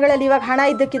ವಿಚಾರಗಳಲ್ಲಿ ಮನೆಗಳಲ್ಲಿ ಇವಾಗ ಹಣ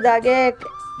ಇದ್ದಕ್ಕಿದ್ದಾಗೆ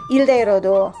ಇಲ್ಲದೆ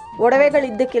ಇರೋದು, ಒಡವೆಗಳು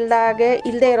ಇದ್ದಕ್ಕಿಲ್ದಾಗೆ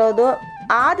ಇಲ್ಲದೆ ಇರೋದು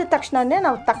ಆದ ತಕ್ಷಣನೇ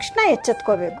ನಾವು ತಕ್ಷಣ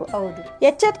ಎಚ್ಚೆತ್ಕೋಬೇಕು. ಹೌದು.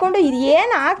 ಎಚ್ಚೆತ್ಕೊಂಡು ಇದು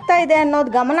ಏನ್ ಆಗ್ತಾ ಇದೆ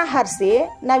ಅನ್ನೋದು ಗಮನ ಹರಿಸಿ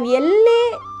ನಾವು ಎಲ್ಲಿ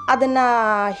ಅದನ್ನ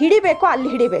ಹಿಡಿಬೇಕು ಅಲ್ಲಿ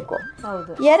ಹಿಡಿಬೇಕು.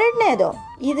 ಎರಡನೇದು,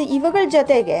 ಇದು ಇವುಗಳ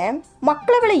ಜೊತೆಗೆ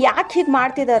ಮಕ್ಕಳುಗಳು ಯಾಕೆ ಹೀಗೆ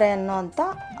ಮಾಡ್ತಿದ್ದಾರೆ ಅನ್ನೋಂತ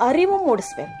ಅರಿವು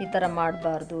ಮೂಡಿಸ್ಬೇಕು. ಈ ತರ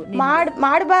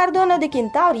ಮಾಡಬಾರ್ದು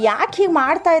ಅನ್ನೋದಕ್ಕಿಂತ ಅವ್ರು ಯಾಕೆ ಹೀಗೆ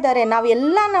ಮಾಡ್ತಾ ಇದ್ದಾರೆ, ನಾವು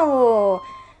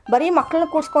ಬರೀ ಮಕ್ಕಳನ್ನ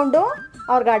ಕೂರ್ಸ್ಕೊಂಡು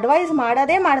ಅವ್ರಿಗೆ ಅಡ್ವೈಸ್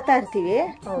ಮಾಡೋದೇ ಮಾಡ್ತಾ ಇರ್ತೀವಿ.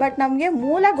 ಬಟ್ ನಮ್ಗೆ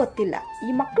ಮೂಲ ಗೊತ್ತಿಲ್ಲ,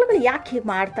 ಈ ಮಕ್ಕಳುಗಳು ಯಾಕೆ ಹೀಗೆ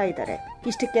ಮಾಡ್ತಾ ಇದ್ದಾರೆ.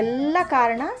 ಇಷ್ಟಕ್ಕೆಲ್ಲ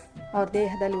ಕಾರಣ ಅವ್ರ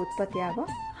ದೇಹದಲ್ಲಿ ಉತ್ಪತ್ತಿಯಾಗೋ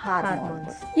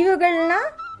ಹಾರ್ಮೋನ್ಸ್. ಇವುಗಳನ್ನ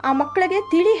ಆ ಮಕ್ಕಳಿಗೆ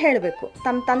ತಿಳಿ ಹೇಳಬೇಕು.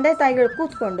 ತಮ್ಮ ತಂದೆ ತಾಯಿಗಳು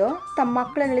ಕೂತ್ಕೊಂಡು ತಮ್ಮ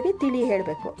ಮಕ್ಕಳುಗಳಿಗೆ ತಿಳಿ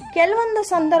ಹೇಳಬೇಕು. ಕೆಲವೊಂದು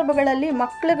ಸಂದರ್ಭಗಳಲ್ಲಿ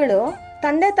ಮಕ್ಕಳುಗಳು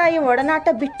ತಂದೆ ತಾಯಿ ಒಡನಾಟ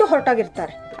ಬಿಟ್ಟು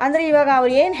ಹೊರಟೋಗಿರ್ತಾರೆ. ಅಂದ್ರೆ ಇವಾಗ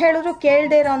ಅವ್ರು ಏನ್ ಹೇಳಿದ್ರು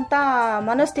ಕೇಳದೆ ಇರೋಂತ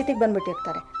ಮನೋಸ್ಥಿತಿಗೆ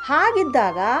ಬಂದ್ಬಿಟ್ಟಿರ್ತಾರೆ.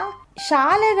 ಹಾಗಿದ್ದಾಗ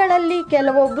ಶಾಲೆಗಳಲ್ಲಿ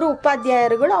ಕೆಲವೊಬ್ರು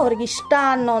ಉಪಾಧ್ಯಾಯರುಗಳು ಅವ್ರಿಗೆ ಇಷ್ಟ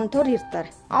ಅನ್ನೋಂಥವ್ರು ಇರ್ತಾರೆ.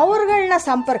 ಅವ್ರಗಳನ್ನ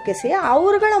ಸಂಪರ್ಕಿಸಿ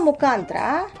ಅವ್ರಗಳ ಮುಖಾಂತರ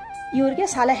ಇವ್ರಿಗೆ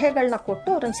ಸಲಹೆಗಳನ್ನ ಕೊಟ್ಟು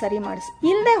ಅವ್ರನ್ನ ಸರಿ ಮಾಡಿಸಿ.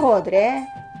 ಇಲ್ಲದೆ ಹೋದ್ರೆ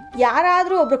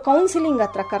ಯಾರಾದ್ರೂ ಒಬ್ರು ಕೌನ್ಸಿಲಿಂಗ್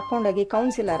ಹತ್ರ ಕರ್ಕೊಂಡೋಗಿ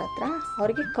ಕೌನ್ಸಿಲರ್ ಹತ್ರ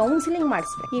ಅವ್ರಿಗೆ ಕೌನ್ಸಿಲಿಂಗ್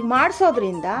ಮಾಡಿಸ್ಬೇಕು. ಈಗ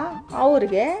ಮಾಡಿಸೋದ್ರಿಂದ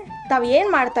ಅವ್ರಿಗೆ ತಾವ್ ಏನ್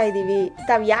ಮಾಡ್ತಾ ಇದೀವಿ,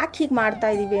 ತಾವ್ ಯಾಕೆ ಹೀಗೆ ಮಾಡ್ತಾ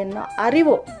ಇದೀವಿ ಅನ್ನೋ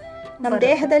ಅರಿವು ನಮ್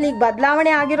ದೇಹದಲ್ಲಿ ಈಗ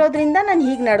ಬದಲಾವಣೆ ಆಗಿರೋದ್ರಿಂದ ನಾನು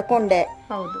ಹೀಗೆ ನಡ್ಕೊಂಡೆ.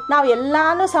 ನಾವ್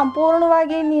ಎಲ್ಲಾನು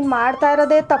ಸಂಪೂರ್ಣವಾಗಿ ನೀನ್ ಮಾಡ್ತಾ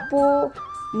ಇರೋದೇ ತಪ್ಪು,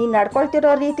 ನೀನ್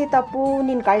ನಡ್ಕೊಳ್ತಿರೋ ರೀತಿ ತಪ್ಪು,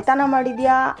 ನೀನ್ ಕಳ್ತನ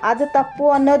ಮಾಡಿದ್ಯಾ ಅದು ತಪ್ಪು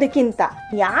ಅನ್ನೋದಕ್ಕಿಂತ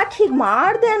ಯಾಕೆ ಹೀಗೆ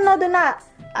ಮಾಡ್ದೆ ಅನ್ನೋದನ್ನ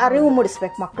ಅರಿವು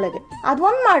ಮೂಡಿಸ್ಬೇಕು ಮಕ್ಕಳಿಗೆ.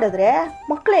 ಅದೊಂದ್ ಮಾಡಿದ್ರೆ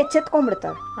ಮಕ್ಕಳು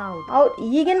ಎಚ್ಚೆತ್ಕೊಂಡ್ಬಿಡ್ತಾರೆ. ಅವ್ರು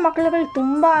ಈಗಿನ ಮಕ್ಕಳುಗಳು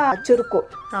ತುಂಬಾ ಚುರುಕು.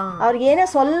 ಅವ್ರಿಗೇನೇ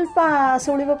ಸ್ವಲ್ಪ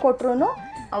ಸುಳಿವು ಕೊಟ್ರು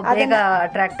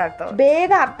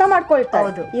ಬೇಗ ಅರ್ಥ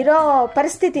ಮಾಡ್ಕೊಳ್ತಾರೆ. ಇರೋ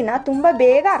ಪರಿಸ್ಥಿತಿನ ತುಂಬಾ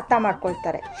ಬೇಗ ಅರ್ಥ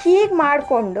ಮಾಡ್ಕೊಳ್ತಾರೆ. ಹೀಗ್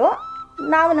ಮಾಡ್ಕೊಂಡು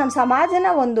ನಾವು ನಮ್ಮ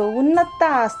ಸಮಾಜನ ಒಂದು ಉನ್ನತ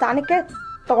ಸ್ಥಾನಕ್ಕೆ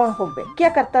ತಗೊಂಡು ಹೋಗ್ಬೇಕು. ಮುಖ್ಯ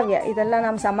ಕರ್ತವ್ಯ ಇದೆಲ್ಲ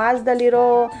ನಮ್ಮ ಸಮಾಜದಲ್ಲಿರೋ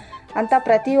ಅಂತ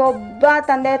ಪ್ರತಿಯೊಬ್ಬ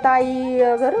ತಂದೆ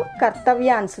ತಾಯಿಯವರು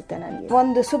ಕರ್ತವ್ಯ ಅನ್ಸುತ್ತೆ ನನಗೆ.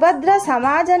 ಒಂದು ಸುಭದ್ರ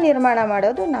ಸಮಾಜ ನಿರ್ಮಾಣ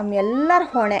ಮಾಡೋದು ನಮ್ಮೆಲ್ಲರ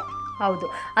ಹೊಣೆ. ಹೌದು.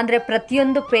 ಅಂದ್ರೆ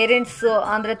ಪ್ರತಿಯೊಂದು ಪೇರೆಂಟ್ಸ್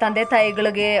ಅಂದ್ರೆ ತಂದೆ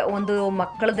ತಾಯಿಗಳಿಗೆ ಒಂದು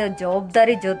ಮಕ್ಕಳದ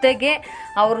ಜವಾಬ್ದಾರಿ ಜೊತೆಗೆ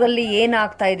ಅವರಲ್ಲಿ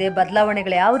ಏನಾಗ್ತಾ ಇದೆ,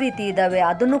 ಬದಲಾವಣೆಗಳು ಯಾವ ರೀತಿ ಇದಾವೆ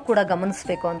ಅದನ್ನು ಕೂಡ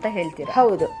ಗಮನಿಸಬೇಕು ಅಂತ ಹೇಳ್ತೀರಾ?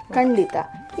 ಹೌದು, ಖಂಡಿತ.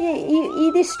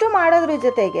 ಇದಿಷ್ಟು ಮಾಡೋದ್ರ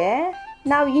ಜೊತೆಗೆ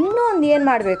ನಾವು ಇನ್ನೂ ಒಂದು ಏನ್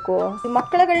ಮಾಡ್ಬೇಕು,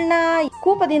 ಮಕ್ಕಳುಗಳನ್ನ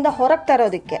ಕೂಪದಿಂದ ಹೊರಗೆ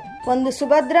ತರೋದಿಕ್ಕೆ, ಒಂದು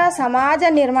ಸುಭದ್ರ ಸಮಾಜ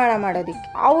ನಿರ್ಮಾಣ ಮಾಡೋದಿಕ್ಕೆ,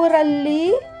 ಅವರಲ್ಲಿ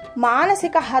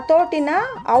ಮಾನಸಿಕ ಹತೋಟಿನ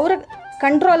ಅವ್ರ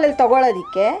ಕಂಟ್ರೋಲ್ ಅಲ್ಲಿ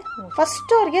ತಗೊಳ್ಳೋದಿಕ್ಕೆ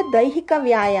ಫಸ್ಟ್ ಅವ್ರಿಗೆ ದೈಹಿಕ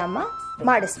ವ್ಯಾಯಾಮ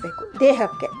ಮಾಡಿಸ್ಬೇಕು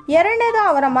ದೇಹಕ್ಕೆ. ಎರಡನೇದು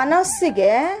ಅವರ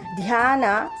ಮನಸ್ಸಿಗೆ ಧ್ಯಾನ,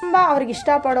 ತುಂಬಾ ಅವ್ರಿಗೆ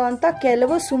ಇಷ್ಟಪಡುವಂತ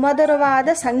ಕೆಲವು ಸುಮಧುರವಾದ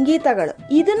ಸಂಗೀತಗಳು,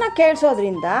 ಇದನ್ನ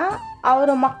ಕೇಳಿಸೋದ್ರಿಂದ ಅವರ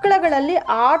ಮಕ್ಕಳುಗಳಲ್ಲಿ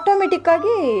ಆಟೋಮೆಟಿಕ್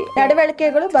ಆಗಿ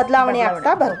ನಡವಳಿಕೆಗಳು ಬದಲಾವಣೆ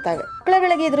ಆಗ್ತಾ ಬರ್ತವೆ.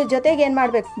 ಮಕ್ಕಳುಗಳಿಗೆ ಇದ್ರ ಜೊತೆಗೆ ಏನ್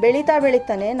ಮಾಡ್ಬೇಕು,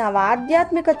 ಬೆಳೀತಾನೆ ನಾವು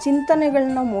ಆಧ್ಯಾತ್ಮಿಕ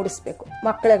ಚಿಂತನೆಗಳನ್ನ ಮೂಡಿಸ್ಬೇಕು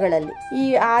ಮಕ್ಕಳುಗಳಲ್ಲಿ. ಈ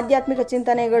ಆಧ್ಯಾತ್ಮಿಕ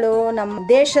ಚಿಂತನೆಗಳು ನಮ್ಮ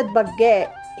ದೇಶದ ಬಗ್ಗೆ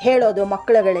ಹೇಳೋದು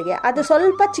ಮಕ್ಕಳುಗಳಿಗೆ, ಅದು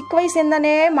ಸ್ವಲ್ಪ ಚಿಕ್ಕ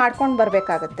ವಯಸ್ಸಿಂದಾನೇ ಮಾಡ್ಕೊಂಡು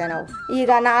ಬರ್ಬೇಕಾಗತ್ತೆ. ನಾವು ಈಗ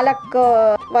 4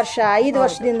 ವರ್ಷ 5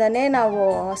 ವರ್ಷದಿಂದಾನೇ ನಾವು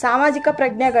ಸಾಮಾಜಿಕ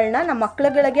ಪ್ರಜ್ಞೆಗಳನ್ನ ನಮ್ಮ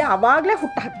ಮಕ್ಕಳುಗಳಿಗೆ ಅವಾಗ್ಲೇ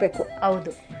ಹುಟ್ಟು ಹಾಕ್ಬೇಕು.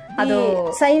 ಹೌದು.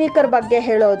 ಸೈನಿಕರ ಬಗ್ಗೆ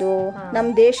ಹೇಳೋದು, ನಮ್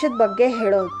ದೇಶದ ಬಗ್ಗೆ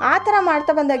ಹೇಳೋದು, ಆತರ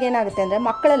ಮಾಡ್ತಾ ಬಂದಾಗ ಏನಾಗುತ್ತೆ ಅಂದ್ರೆ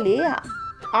ಮಕ್ಕಳಲ್ಲಿ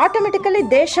ಆಟೋಮೆಟಿಕಲಿ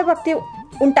ದೇಶಭಕ್ತಿ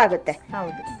ಉಂಟಾಗುತ್ತೆ.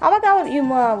 ಅವಾಗ ಅವ್ರು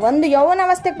ಒಂದು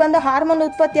ಯೌವನಾವಸ್ಥೆಗೆ ಬಂದು ಹಾರ್ಮೋನ್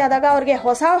ಉತ್ಪತ್ತಿ ಆದಾಗ ಅವ್ರಿಗೆ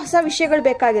ಹೊಸ ಹೊಸ ವಿಷಯಗಳು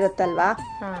ಬೇಕಾಗಿರುತ್ತಲ್ವಾ,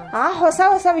 ಆ ಹೊಸ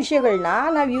ಹೊಸ ವಿಷಯಗಳನ್ನ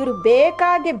ನಾವ್ ಇವ್ರಿಗೆ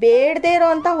ಬೇಕಾಗಿ ಬೇಡದೇ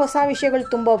ಇರೋಂತ ಹೊಸ ವಿಷಯಗಳು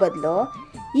ತುಂಬೋ ಬದಲು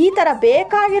ಈ ತರ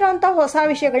ಬೇಕಾಗಿರೋಂತ ಹೊಸ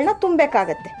ವಿಷಯಗಳನ್ನ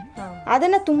ತುಂಬಬೇಕಾಗತ್ತೆ.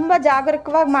 ಅದನ್ನ ತುಂಬಾ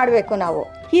ಜಾಗರೂಕವಾಗಿ ಮಾಡ್ಬೇಕು. ನಾವು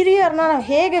ಹಿರಿಯರನ್ನ ನಾವು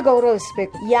ಹೇಗೆ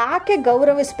ಗೌರವಿಸ್ಬೇಕು, ಯಾಕೆ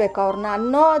ಗೌರವಿಸ್ಬೇಕು ಅವ್ರನ್ನ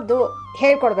ಅನ್ನೋದು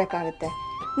ಹೇಳ್ಕೊಡ್ಬೇಕಾಗತ್ತೆ.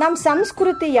 ನಮ್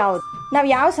ಸಂಸ್ಕೃತಿ ಯಾವ್ದು, ನಾವ್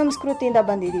ಯಾವ ಸಂಸ್ಕೃತಿಯಿಂದ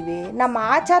ಬಂದಿದೀವಿ, ನಮ್ಮ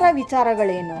ಆಚಾರ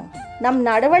ವಿಚಾರಗಳೇನು, ನಮ್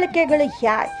ನಡವಳಿಕೆಗಳು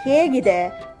ಹೇಗಿದೆ,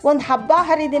 ಒಂದ್ ಹಬ್ಬ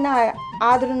ಹರಿದಿನ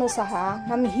ಆದ್ರೂ ಸಹ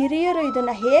ನಮ್ ಹಿರಿಯರು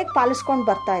ಇದನ್ನ ಹೇಗ್ ಪಾಲಿಸ್ಕೊಂಡ್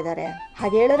ಬರ್ತಾ ಇದಾರೆ.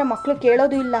 ಹಾಗೆ ಹೇಳಿದ್ರೆ ಮಕ್ಳು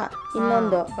ಕೇಳೋದು ಇಲ್ಲ.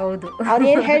 ಇನ್ನೊಂದು, ಅವ್ರ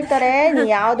ಏನ್ ಹೇಳ್ತಾರೆ, ನೀ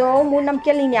ಯಾವ್ದೋ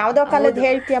ಮೂಢನಂಬಿಕೆಯಲ್ಲಿ ನೀನ್ ಯಾವ್ದೋ ಕಾಲದ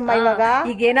ಹೇಳ್ತೀಯಮ್ಮ. ಇವಾಗ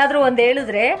ಈಗ ಏನಾದ್ರು ಒಂದ್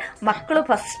ಹೇಳಿದ್ರೆ ಮಕ್ಕಳು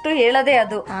ಫಸ್ಟ್ ಹೇಳೋದೇ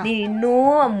ಅದು, ನೀ ಇನ್ನೂ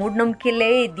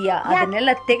ಮೂಢನಂಬಿಕೆಯಲ್ಲೇ ಇದೀಯಾ,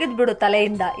 ಅದನ್ನೆಲ್ಲ ತೆಗೆದ್ ಬಿಡು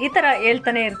ತಲೆಯಿಂದ, ಈ ತರ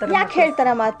ಹೇಳ್ತಾನೆ ಇರ್ತಾರೆ. ಯಾಕೆ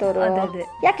ಹೇಳ್ತಾರೆ ಮಾತವ್ರು,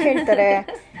 ಯಾಕೆ ಹೇಳ್ತಾರೆ?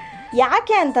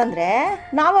 ಯಾಕೆ ಅಂತಂದ್ರೆ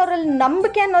ನಾವ್ ಅವ್ರಲ್ಲಿ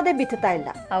ನಂಬಿಕೆ ಅನ್ನೋದೇ ಬಿತ್ತುತ್ತಾ ಇಲ್ಲ.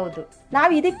 ಹೌದು.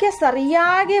 ನಾವ್ ಇದಕ್ಕೆ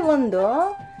ಸರಿಯಾಗಿ ಒಂದು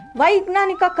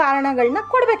ವೈಜ್ಞಾನಿಕ ಕಾರಣಗಳನ್ನ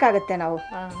ಕೊಡ್ಬೇಕಾಗತ್ತೆ. ನಾವು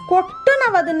ಕೊಟ್ಟು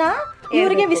ನಾವ್ ಅದನ್ನ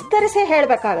ಇವ್ರಿಗೆ ವಿಸ್ತರಿಸಿ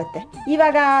ಹೇಳ್ಬೇಕಾಗತ್ತೆ.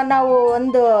 ಇವಾಗ ನಾವು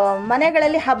ಒಂದು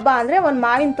ಮನೆಗಳಲ್ಲಿ ಹಬ್ಬ ಅಂದ್ರೆ ಒಂದ್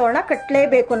ಮಾವಿನ ತೋರಣ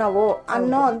ಕಟ್ಲೇಬೇಕು ನಾವು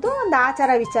ಅನ್ನೋ ಒಂದು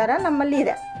ಆಚಾರ ವಿಚಾರ ನಮ್ಮಲ್ಲಿ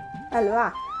ಇದೆ ಅಲ್ವಾ.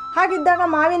 ಹಾಗಿದ್ದಾಗ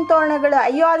ಮಾವಿನ ತೋರಣಗಳು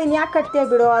ಅಯ್ಯೋ ಅದನ್ನ ಯಾಕೆ ಕಟ್ತೀಯ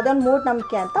ಬಿಡು, ಅದೊಂದು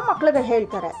ಮೂಢನಂಬಿಕೆ ಅಂತ ಮಕ್ಳುಗಳು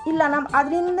ಹೇಳ್ತಾರೆ. ಇಲ್ಲ,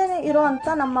 ಅದರಿಂದ ಇರುವಂತ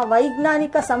ನಮ್ಮ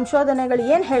ವೈಜ್ಞಾನಿಕ ಸಂಶೋಧನೆಗಳು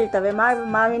ಏನ್ ಹೇಳ್ತವೆ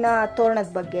ಮಾವಿನ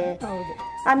ತೋರಣದ ಬಗ್ಗೆ.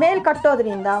 ಆಮೇಲೆ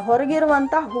ಕಟ್ಟೋದ್ರಿಂದ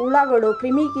ಹೊರಗಿರುವಂತ ಹುಳಗಳು,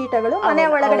 ಕ್ರಿಮಿಕೀಟಗಳು ಮನೆ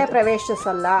ಒಳಗಡೆ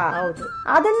ಪ್ರವೇಶಿಸಲ್ಲ.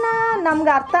 ಅದನ್ನ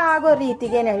ನಮ್ಗೆ ಅರ್ಥ ಆಗೋ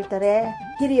ರೀತಿಗೆ ಏನ್ ಹೇಳ್ತಾರೆ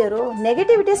ಹಿರಿಯರು,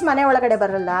 ನೆಗೆಟಿವಿಟೀಸ್ ಮನೆ ಒಳಗಡೆ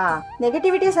ಬರಲ್ಲ.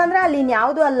 ನೆಗೆಟಿವಿಟೀಸ್ ಅಂದ್ರೆ ಅಲ್ಲಿ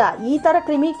ಇನ್ಯಾವುದು ಅಲ್ಲ, ಈ ತರ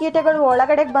ಕ್ರಿಮಿಕೀಟಗಳು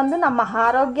ಒಳಗಡೆ ಬಂದು ನಮ್ಮ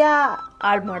ಆರೋಗ್ಯ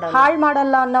ಹಾಳು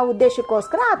ಮಾಡಲ್ಲ ಅನ್ನೋ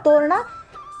ಉದ್ದೇಶಕ್ಕೋಸ್ಕರ ಆ ತೋರಣ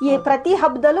ಈ ಪ್ರತಿ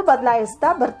ಹಬ್ಬದಲ್ಲೂ ಬದಲಾಯಿಸ್ತಾ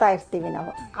ಬರ್ತಾ ಇರ್ತೀವಿ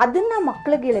ನಾವು. ಅದನ್ನ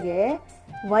ಮಕ್ಳುಗಳಿಗೆ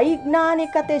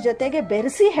ವೈಜ್ಞಾನಿಕತೆ ಜೊತೆಗೆ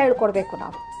ಬೆರೆಸಿ ಹೇಳ್ಕೊಡ್ಬೇಕು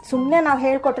ನಾವು. ಸುಮ್ನೆ ನಾವ್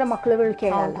ಹೇಳ್ಕೊಟ್ರೆ ಮಕ್ಳುಗಳು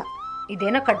ಕೇಳಲ್ಲ.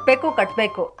 ಇದೇನೋ ಕಟ್ಬೇಕು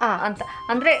ಅಂತ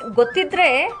ಅಂದ್ರೆ ಗೊತ್ತಿದ್ರೆ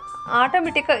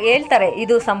ಆಟೋಮೆಟಿಕ್ ಹೇಳ್ತಾರೆ,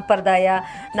 ಇದು ಸಂಪ್ರದಾಯ,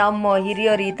 ನಮ್ಮ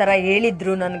ಹಿರಿಯರು ಈ ತರ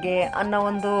ಹೇಳಿದ್ರು ನನ್ಗೆ ಅನ್ನೋ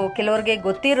ಒಂದು ಕೆಲವ್ರಿಗೆ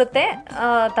ಗೊತ್ತಿರುತ್ತೆ.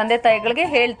 ತಂದೆ ತಾಯಿಗಳಿಗೆ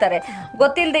ಹೇಳ್ತಾರೆ.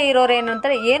 ಗೊತ್ತಿಲ್ಲದೆ ಇರೋರು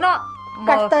ಏನಂತಾರೆ, ಏನೋ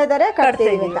ಕಟ್ತಾ ಇದಾರೆ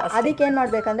ಕಟ್ತೀವಿ ಅಂತ. ಅದಕ್ಕೆ ಏನ್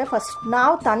ಮಾಡ್ಬೇಕಂದ್ರೆ ಫಸ್ಟ್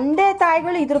ನಾವು ತಂದೆ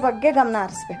ತಾಯಿಗಳು ಇದ್ರ ಬಗ್ಗೆ ಗಮನ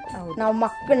ಹರಿಸ್ಬೇಕು.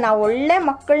 ನಾವು ಒಳ್ಳೆ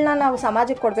ಮಕ್ಕಳನ್ನ ನಾವು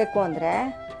ಸಮಾಜಕ್ಕೆ ಕೊಡ್ಬೇಕು ಅಂದ್ರೆ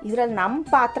ಇದ್ರಲ್ಲಿ ನಮ್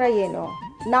ಪಾತ್ರ ಏನು,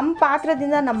 ನಮ್ಮ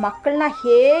ಪಾತ್ರದಿಂದ ನಮ್ಮ ಮಕ್ಕಳನ್ನ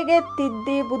ಹೇಗೆ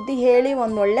ತಿದ್ದಿ ಬುದ್ಧಿ ಹೇಳಿ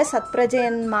ಒಂದೊಳ್ಳೆ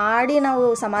ಸತ್ಪ್ರಜೆಯನ್ನು ಮಾಡಿ ನಾವು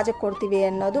ಸಮಾಜಕ್ಕೆ ಕೊಡ್ತೀವಿ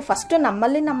ಅನ್ನೋದು ಫಸ್ಟ್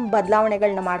ನಮ್ಮಲ್ಲಿ ನಮ್ಮ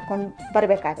ಬದಲಾವಣೆಗಳನ್ನ ಮಾಡ್ಕೊಂಡು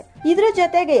ಬರ್ಬೇಕಾಗುತ್ತೆ. ಇದ್ರ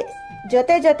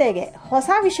ಜೊತೆಗೆ ಹೊಸ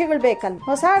ವಿಷಯಗಳು ಬೇಕಲ್ಲ.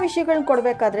 ಹೊಸ ವಿಷಯಗಳನ್ನ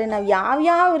ಕೊಡ್ಬೇಕಾದ್ರೆ ನಾವು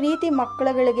ಯಾವ್ಯಾವ ರೀತಿ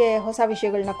ಮಕ್ಕಳುಗಳಿಗೆ ಹೊಸ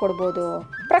ವಿಷಯಗಳನ್ನ ಕೊಡ್ಬೋದು,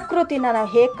 ಪ್ರಕೃತಿನ ನಾವು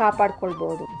ಹೇಗ್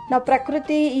ಕಾಪಾಡ್ಕೊಳ್ಬಹುದು. ನಾವು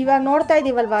ಪ್ರಕೃತಿ ಇವಾಗ ನೋಡ್ತಾ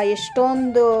ಇದೀವಲ್ವಾ,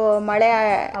 ಎಷ್ಟೊಂದು ಮಳೆ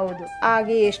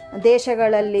ಆಗಿ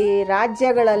ದೇಶಗಳಲ್ಲಿ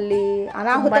ರಾಜ್ಯಗಳಲ್ಲಿ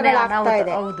ಅನಾಹುತಗಳಾಗ್ತಾ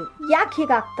ಇದೆ. ಯಾಕೆ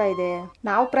ಹೀಗಾಗ್ತಾ ಇದೆ?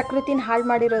 ನಾವು ಪ್ರಕೃತಿನ ಹಾಳು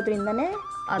ಮಾಡಿರೋದ್ರಿಂದನೇ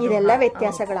ಇದೆಲ್ಲ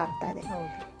ವ್ಯತ್ಯಾಸಗಳಾಗ್ತಾ ಇದೆ.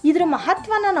 ಇದ್ರ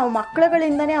ಮಹತ್ವನ ನಾವು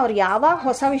ಮಕ್ಕಳುಗಳಿಂದನೇ ಅವ್ರಿಗೆ ಯಾವಾಗ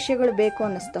ಹೊಸ ವಿಷಯಗಳು ಬೇಕು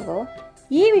ಅನ್ನಿಸ್ತವೋ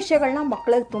ಈ ವಿಷಯಗಳನ್ನ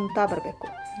ಮಕ್ಕಳಿಗೆ ತುಂಬ್ತಾ ಬರ್ಬೇಕು.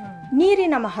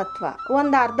 ನೀರಿನ ಮಹತ್ವ,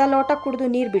 ಒಂದ್ ಅರ್ಧ ಲೋಟ ಕುಡಿದು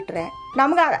ನೀರ್ ಬಿಟ್ರೆ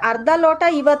ನಮ್ಗ ಅರ್ಧ ಲೋಟ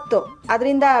ಇವತ್ತು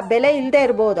ಅದರಿಂದ ಬೆಲೆ ಇಲ್ಲದೆ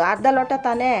ಇರ್ಬೋದು, ಅರ್ಧ ಲೋಟ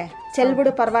ತಾನೇ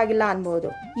ಚೆಲ್ಬಿಡು ಪರವಾಗಿಲ್ಲ ಅನ್ಬೋದು.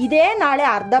 ಇದೇ ನಾಳೆ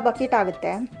ಅರ್ಧ ಬಕೆಟ್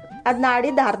ಆಗುತ್ತೆ, ಅದ್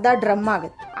ನಾಡಿದ್ದು ಅರ್ಧ ಡ್ರಮ್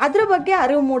ಆಗುತ್ತೆ. ಅದ್ರ ಬಗ್ಗೆ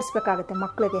ಅರಿವು ಮೂಡಿಸ್ಬೇಕಾಗತ್ತೆ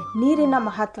ಮಕ್ಕಳಿಗೆ. ನೀರಿನ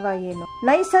ಮಹತ್ವ ಏನು,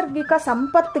 ನೈಸರ್ಗಿಕ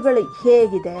ಸಂಪತ್ತುಗಳು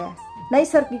ಹೇಗಿದೆ,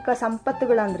 ನೈಸರ್ಗಿಕ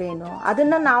ಸಂಪತ್ತುಗಳಂದ್ರೆ ಏನು,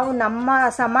 ಅದನ್ನ ನಾವು ನಮ್ಮ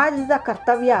ಸಮಾಜದ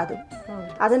ಕರ್ತವ್ಯ ಅದು.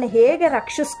 ಅದನ್ನ ಹೇಗೆ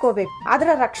ರಕ್ಷಿಸ್ಕೋಬೇಕು, ಅದರ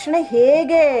ರಕ್ಷಣೆ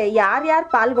ಹೇಗೆ ಯಾರ್ಯಾರು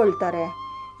ಪಾಲ್ಗೊಳ್ತಾರೆ,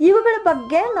 ಇವುಗಳ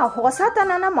ಬಗ್ಗೆ ನಾವು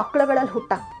ಹೊಸತನನ ಮಕ್ಕಳುಗಳಲ್ಲಿ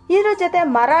ಹುಟ್ಟ. ಇದ್ರ ಜೊತೆ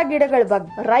ಮರ ಗಿಡಗಳ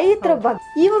ಬಗ್ಗೆ, ರೈತರ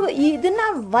ಬಗ್ಗೆ, ಇದನ್ನ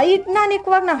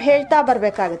ವೈಜ್ಞಾನಿಕವಾಗಿ ನಾವು ಹೇಳ್ತಾ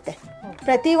ಬರ್ಬೇಕಾಗತ್ತೆ.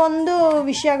 ಪ್ರತಿಯೊಂದು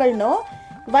ವಿಷಯಗಳನ್ನು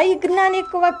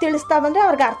ವೈಜ್ಞಾನಿಕವಾಗಿ ತಿಳಿಸ್ತಾ ಬಂದ್ರೆ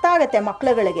ಅವ್ರಿಗೆ ಅರ್ಥ ಆಗತ್ತೆ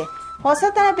ಮಕ್ಕಳುಗಳಿಗೆ.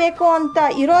 ಹೊಸತನ ಬೇಕು ಅಂತ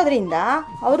ಇರೋದ್ರಿಂದ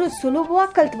ಅವರು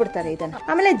ಸುಲಭವಾಗಿ ಕಲ್ತ್ ಬಿಡ್ತಾರೆ ಇದನ್ನ.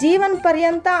 ಆಮೇಲೆ ಜೀವನ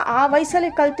ಪರ್ಯಂತ ಆ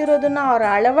ವಯಸ್ಸಲ್ಲಿ ಕಲ್ತಿರೋದನ್ನ ಅವ್ರು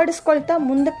ಅಳವಡಿಸ್ಕೊಳ್ತಾ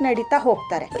ಮುಂದಕ್ಕೆ ನಡೀತಾ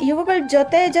ಹೋಗ್ತಾರೆ. ಇವುಗಳ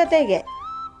ಜೊತೆಗೆ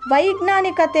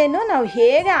ವೈಜ್ಞಾನಿಕತೆಯನ್ನು ನಾವು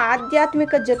ಹೇಗೆ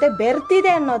ಆಧ್ಯಾತ್ಮಿಕ ಜೊತೆ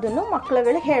ಬೆರ್ತಿದೆ ಅನ್ನೋದನ್ನು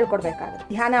ಮಕ್ಕಳುಗಳಿಗೆ ಹೇಳ್ಕೊಡ್ಬೇಕಾಗುತ್ತೆ.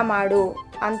 ಧ್ಯಾನ ಮಾಡು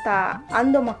ಅಂತ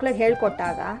ಅಂದು ಮಕ್ಳಿಗೆ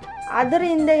ಹೇಳ್ಕೊಟ್ಟಾಗ ಅದರ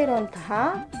ಹಿಂದೆ ಇರುವಂತಹ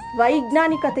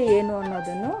ವೈಜ್ಞಾನಿಕತೆ ಏನು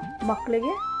ಅನ್ನೋದನ್ನು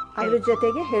ಮಕ್ಕಳಿಗೆ ಅದ್ರ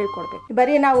ಜೊತೆಗೆ ಹೇಳ್ಕೊಡ್ಬೇಕು.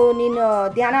 ಬರೀ ನಾವು ನೀನು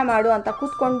ಧ್ಯಾನ ಮಾಡು ಅಂತ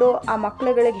ಕೂತ್ಕೊಂಡು ಆ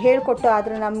ಮಕ್ಳುಗಳಿಗೆ ಹೇಳ್ಕೊಟ್ಟು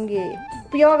ಆದ್ರೆ ನಮ್ಗೆ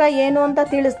ಉಪಯೋಗ ಏನು ಅಂತ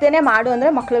ತಿಳಿಸ್ದೇನೆ ಮಾಡು ಅಂದ್ರೆ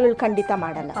ಮಕ್ಳುಗಳು ಖಂಡಿತ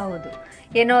ಮಾಡಲ್ಲ. ಹೌದು,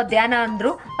 ಏನೋ ಧ್ಯಾನ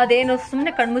ಅಂದ್ರು ಅದೇನೋ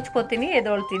ಸುಮ್ನೆ ಕಣ್ಮುಚ್ಕೋತೀನಿ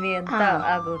ಎದೊಳ್ತೀನಿ ಅಂತ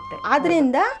ಆಗುತ್ತೆ.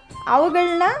 ಆದ್ರಿಂದ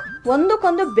ಅವುಗಳನ್ನ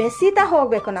ಒಂದಕ್ಕೊಂದು ಬೆಸಿತಾ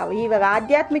ಹೋಗ್ಬೇಕು ನಾವು. ಇವಾಗ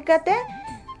ಆಧ್ಯಾತ್ಮಿಕತೆ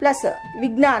ಪ್ಲಸ್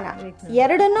ವಿಜ್ಞಾನ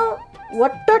ಎರಡನ್ನೂ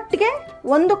ಒಟ್ಟೊಟ್ಟಿಗೆ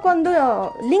ಒಂದಕ್ಕೊಂದು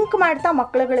ಲಿಂಕ್ ಮಾಡ್ತಾ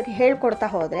ಮಕ್ಳುಗಳಿಗೆ ಹೇಳ್ಕೊಡ್ತಾ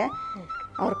ಹೋದ್ರೆ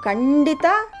ಅವ್ರು ಖಂಡಿತ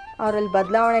ಅವರಲ್ಲಿ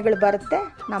ಬದಲಾವಣೆಗಳು ಬರುತ್ತೆ,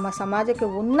 ನಮ್ಮ ಸಮಾಜಕ್ಕೆ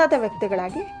ಉನ್ನತ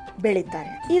ವ್ಯಕ್ತಿಗಳಾಗಿ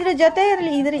ಬೆಳೀತಾರೆ. ಇದ್ರ ಜೊತೆ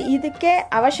ಇದಕ್ಕೆ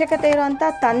ಅವಶ್ಯಕತೆ ಇರುವಂತ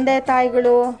ತಂದೆ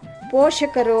ತಾಯಿಗಳು,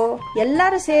 ಪೋಷಕರು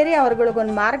ಎಲ್ಲರೂ ಸೇರಿ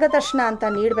ಅವ್ರಗಳಿಗೊಂದು ಮಾರ್ಗದರ್ಶನ ಅಂತ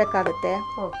ನೀಡಬೇಕಾಗುತ್ತೆ.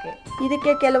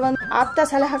 ಇದಕ್ಕೆ ಕೆಲವೊಂದು ಆಪ್ತ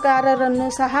ಸಲಹೆಗಾರರನ್ನು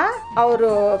ಸಹ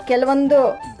ಅವರು ಕೆಲವೊಂದು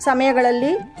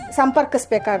ಸಮಯಗಳಲ್ಲಿ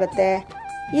ಸಂಪರ್ಕಿಸ್ಬೇಕಾಗತ್ತೆ.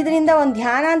 ಇದರಿಂದ ಒಂದು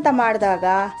ಧ್ಯಾನ ಅಂತ ಮಾಡಿದಾಗ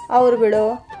ಅವರುಗಳು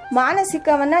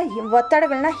ಮಾನಸಿಕವನ್ನ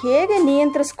ಒತ್ತಡಗಳನ್ನ ಹೇಗೆ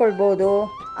ನಿಯಂತ್ರಿಸ್ಕೊಳ್ಬಹುದು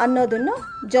ಅನ್ನೋದನ್ನು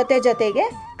ಜೊತೆಗೆ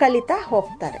ಕಲಿತಾ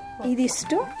ಹೋಗ್ತಾರೆ.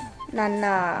 ಇದಿಷ್ಟು ನನ್ನ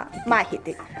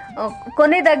ಮಾಹಿತಿ.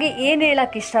 ಕೊನೆಯದಾಗಿ ಏನ್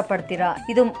ಹೇಳಕ್ ಇಷ್ಟಪಡ್ತೀರಾ?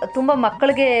 ಇದು ತುಂಬಾ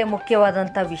ಮಕ್ಕಳಿಗೆ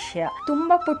ಮುಖ್ಯವಾದಂತ ವಿಷಯ.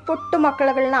 ತುಂಬಾ ಪುಟ್ಟ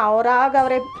ಮಕ್ಕಳುಗಳನ್ನ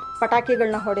ಅವರೇ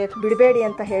ಪಟಾಕಿಗಳನ್ನ ಹೊಡೆಯಕ್ ಬಿಡಬೇಡಿ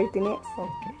ಅಂತ ಹೇಳ್ತೀನಿ.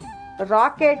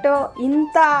 ರಾಕೆಟ್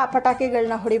ಇಂಥ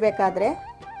ಪಟಾಕಿಗಳನ್ನ ಹೊಡಿಬೇಕಾದ್ರೆ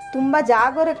ತುಂಬಾ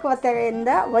ಜಾಗರೂಕತೆಯಿಂದ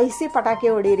ವಹಿಸಿ ಪಟಾಕಿ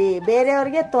ಹೊಡೀರಿ,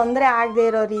 ಬೇರೆಯವ್ರಿಗೆ ತೊಂದರೆ ಆಗದೆ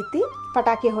ಇರೋ ರೀತಿ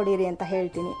ಪಟಾಕಿ ಹೊಡೀರಿ ಅಂತ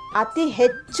ಹೇಳ್ತೀನಿ. ಅತಿ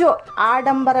ಹೆಚ್ಚು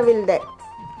ಆಡಂಬರವಿಲ್ಲದೆ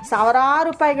ಸಾವಿರಾರು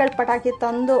ರೂಪಾಯಿಗಳ ಪಟಾಕಿ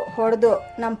ತಂದು ಹೊಡೆದು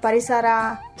ನಮ್ಮ ಪರಿಸರ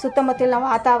ಸುತ್ತಮುತ್ತಲಿನ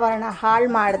ವಾತಾವರಣ ಹಾಳು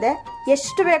ಮಾಡದೆ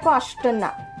ಎಷ್ಟು ಬೇಕೋ ಅಷ್ಟನ್ನ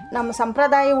ನಮ್ಮ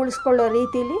ಸಂಪ್ರದಾಯ ಉಳಿಸ್ಕೊಳ್ಳೋ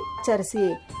ರೀತಿಲಿ ಆಚರಿಸಿ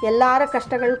ಎಲ್ಲಾರ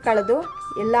ಕಷ್ಟಗಳು ಕಳೆದು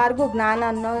ಎಲ್ಲಾರ್ಗೂ ಜ್ಞಾನ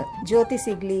ಅನ್ನೋ ಜ್ಯೋತಿ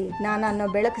ಸಿಗ್ಲಿ, ಜ್ಞಾನ ಅನ್ನೋ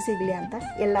ಬೆಳಕು ಸಿಗ್ಲಿ ಅಂತ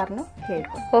ಎಲ್ಲಾರನ್ನು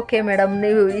ಹೇಳ್ಕೊಂಡು. ಓಕೆ ಮೇಡಮ್,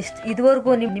 ನೀವು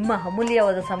ಇದುವರೆಗೂ ನಿಮ್ಮ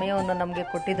ಅಮೂಲ್ಯವಾದ ಸಮಯವನ್ನು ನಮಗೆ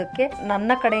ಕೊಟ್ಟಿದ್ದಕ್ಕೆ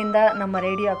ನನ್ನ ಕಡೆಯಿಂದ ನಮ್ಮ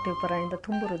ರೇಡಿಯೋ ಆಕ್ಟಿವ್ ಪರದಿಂದ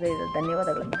ತುಂಬ ಹೃದಯದ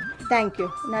ಧನ್ಯವಾದಗಳು. Thank you.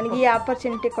 ನನಗೆ ಈ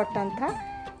ಆಪರ್ಚುನಿಟಿ ಕೊಟ್ಟಂತ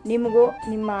ನಿಮಗೂ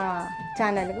ನಿಮ್ಮ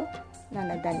ಚಾನೆಲ್ಗೂ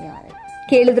ನನ್ನ ಧನ್ಯವಾದಗಳು.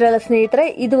 ಕೇಳಿದ್ರಲ್ಲ ಸ್ನೇಹಿತರೆ,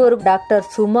 ಇದುವರೆಗೂ ಡಾಕ್ಟರ್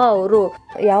ಸುಮಾ ಅವರು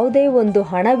ಯಾವುದೇ ಒಂದು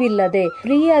ಹಣವಿಲ್ಲದೆ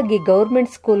ಫ್ರೀಯಾಗಿ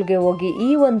ಗೌರ್ಮೆಂಟ್ ಸ್ಕೂಲ್ಗೆ ಹೋಗಿ ಈ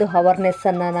ಒಂದು ಅವೇರ್ನೆಸ್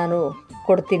ಅನ್ನ ನಾನು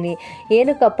ಕೊಡ್ತೀನಿ.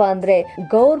 ಏನಕ್ಕಪ್ಪ ಅಂದ್ರೆ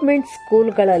ಗೌರ್ಮೆಂಟ್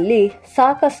ಸ್ಕೂಲ್ಗಳಲ್ಲಿ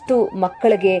ಸಾಕಷ್ಟು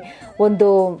ಮಕ್ಕಳಿಗೆ ಒಂದು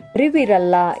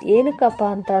ಅರಿವಿರಲ್ಲ. ಏನಕ್ಕಪ್ಪ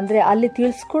ಅಂತ ಅಂದ್ರೆ ಅಲ್ಲಿ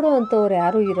ತಿಳಿಸ್ಕೊಡುವಂತವ್ರು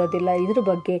ಯಾರು ಇರೋದಿಲ್ಲ ಇದ್ರ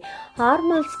ಬಗ್ಗೆ.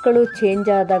 ಹಾರ್ಮೋನ್ಸ್ಗಳು ಚೇಂಜ್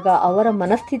ಆದಾಗ ಅವರ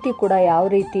ಮನಸ್ಥಿತಿ ಕೂಡ ಯಾವ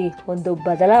ರೀತಿ ಒಂದು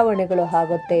ಬದಲಾವಣೆಗಳು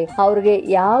ಆಗುತ್ತೆ, ಅವ್ರಿಗೆ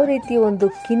ಯಾವ ರೀತಿ ಒಂದು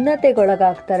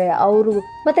ಖಿನ್ನತೆಗೊಳಗಾಗ್ತಾರೆ ಅವರು,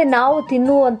 ಮತ್ತೆ ನಾವು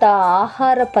ತಿನ್ನುವಂತ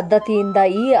ಆಹಾರ ಪದ್ಧತಿಯಿಂದ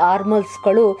ಈ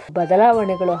ಹಾರ್ಮೋನ್ಸ್ಗಳು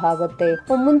ಬದಲಾವಣೆಗಳು ಆಗುತ್ತೆ.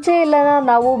 ಮುಂಚೆ ಎಲ್ಲ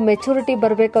ನಾವು ಮೆಚುರಿಟಿ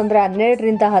ಬರ್ಬೇಕಂದ್ರೆ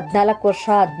 12ರಿಂದ 14 ವರ್ಷ,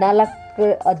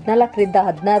 14ರಿಂದ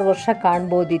 16 ವರ್ಷ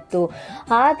ಕಾಣ್ಬೋದಿತ್ತು.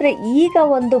 ಆದ್ರೆ ಈಗ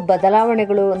ಒಂದು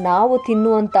ಬದಲಾವಣೆಗಳು ನಾವು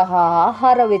ತಿನ್ನುವಂತಹ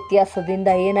ಆಹಾರ ವ್ಯತ್ಯಾಸದಿಂದ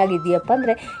ಏನಾಗಿದೆಯಪ್ಪ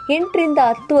ಅಂದ್ರೆ 8ರಿಂದ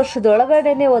 10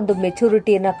 ವರ್ಷದೊಳಗಡೆನೆ ಒಂದು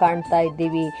ಮೆಚುರಿಟಿಯನ್ನ ಕಾಣ್ತಾ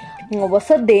ಇದ್ದೀವಿ.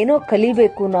 ಹೊಸದೇನೋ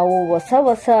ಕಲಿಬೇಕು, ನಾವು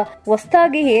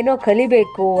ಹೊಸದಾಗಿ ಏನೋ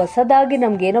ಕಲಿಬೇಕು, ಹೊಸದಾಗಿ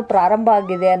ನಮ್ಗೇನೋ ಪ್ರಾರಂಭ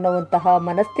ಆಗಿದೆ ಅನ್ನುವಂತಹ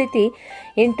ಮನಸ್ಥಿತಿ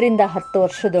 8ರಿಂದ 10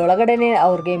 ವರ್ಷದೊಳಗಡೆನೆ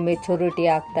ಅವ್ರಿಗೆ ಮೆಚುರಿಟಿ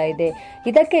ಆಗ್ತಾ ಇದೆ.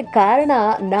 ಇದಕ್ಕೆ ಕಾರಣ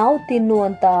ನಾವು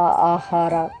ತಿನ್ನುವಂತಹ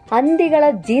ಆಹಾರ. ಹಂದಿಗಳ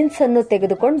ಜೀನ್ಸ್ ಅನ್ನು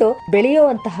ತೆಗೆದುಕೊಂಡು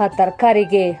ಬೆಳೆಯುವಂತಹ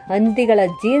ತರಕಾರಿಗೆ ಹಂದಿಗಳ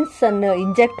ಜೀನ್ಸ್ ಅನ್ನು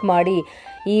ಇಂಜೆಕ್ಟ್ ಮಾಡಿ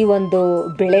ಈ ಒಂದು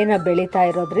ಬೆಳೆನ ಬೆಳೀತಾ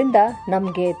ಇರೋದ್ರಿಂದ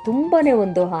ನಮ್ಗೆ ತುಂಬಾನೇ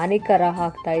ಒಂದು ಹಾನಿಕರ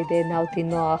ಆಗ್ತಾ ಇದೆ ನಾವು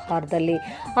ತಿನ್ನೋ ಆಹಾರದಲ್ಲಿ.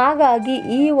 ಹಾಗಾಗಿ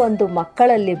ಈ ಒಂದು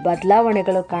ಮಕ್ಕಳಲ್ಲಿ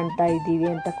ಬದಲಾವಣೆಗಳು ಕಾಣ್ತಾ ಇದ್ದೀವಿ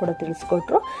ಅಂತ ಕೂಡ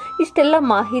ತಿಳಿಸ್ಕೊಟ್ರು. ಇಷ್ಟೆಲ್ಲ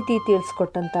ಮಾಹಿತಿ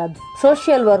ತಿಳಿಸ್ಕೊಟ್ಟಂತ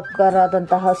ಸೋಷಿಯಲ್ ವರ್ಕರ್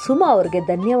ಆದಂತಹ ಸುಮಾ ಅವರಿಗೆ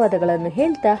ಧನ್ಯವಾದಗಳನ್ನು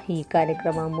ಹೇಳ್ತಾ ಈ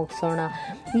ಕಾರ್ಯಕ್ರಮ ಮುಗಿಸೋಣ.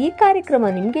 ಈ ಕಾರ್ಯಕ್ರಮ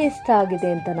ನಿಮ್ಗೆ ಇಷ್ಟ ಆಗಿದೆ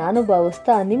ಅಂತ ನಾನು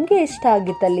ಭಾವಿಸ್ತಾ, ನಿಮ್ಗೆ ಇಷ್ಟ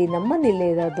ಆಗಿದ್ದಲ್ಲಿ ನಮ್ಮ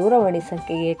ನಿಲಯದ ದೂರವಾಣಿ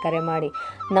ಸಂಖ್ಯೆಗೆ ಕರೆ ಮಾಡಿ.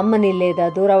 ನಮ್ಮ ನಿಲಯದ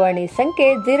ದೂರವಾಣಿ ಸಂಖ್ಯೆ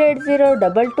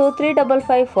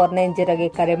 08022355490ಗೆ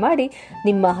ಕರೆ ಮಾಡಿ.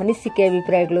 ನಿಮ್ಮ ಅನಿಸಿಕೆ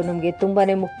ಅಭಿಪ್ರಾಯಗಳು ನಮಗೆ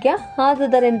ತುಂಬಾನೇ ಮುಖ್ಯ.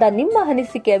 ಆದುದರಿಂದ ನಿಮ್ಮ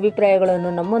ಅನಿಸಿಕೆ ಅಭಿಪ್ರಾಯಗಳನ್ನು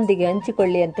ನಮ್ಮೊಂದಿಗೆ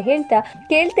ಹಂಚಿಕೊಳ್ಳಿ ಅಂತ ಹೇಳ್ತಾ,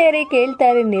 ಕೇಳ್ತಾ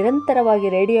ಇರಿ ನಿರಂತರವಾಗಿ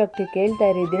ರೇಡಿಯೋ ಆಕ್ಟಿವ್ ಕೇಳ್ತಾ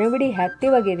ಇರಿ, ದಿನವಿಡೀ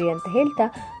ಆಕ್ಟಿವ್ ಆಗಿರಿ ಅಂತ ಹೇಳ್ತಾ,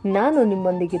 ನಾನು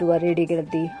ನಿಮ್ಮೊಂದಿಗಿರುವ ರೇಡಿಯೋ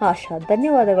ಗೆಳತಿ ಆಶಾ.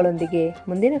 ಧನ್ಯವಾದಗಳೊಂದಿಗೆ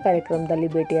ಮುಂದಿನ ಕಾರ್ಯಕ್ರಮದಲ್ಲಿ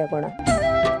ಭೇಟಿಯಾಗೋಣ.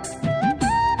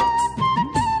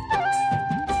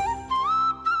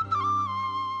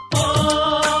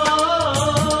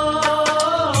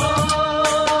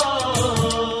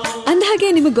 ಅಂದಹಾಗೆ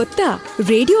ನಿಮಗೆ ಗೊತ್ತಾ,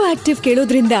 ರೇಡಿಯೋ ಆಕ್ಟಿವ್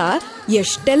ಕೇಳೋದ್ರಿಂದ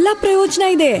ಎಷ್ಟೆಲ್ಲ ಪ್ರಯೋಜನ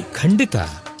ಇದೆ. ಖಂಡಿತ.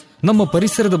 ನಮ್ಮ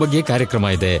ಪರಿಸರದ ಬಗ್ಗೆ ಕಾರ್ಯಕ್ರಮ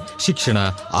ಇದೆ, ಶಿಕ್ಷಣ,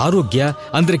 ಆರೋಗ್ಯ,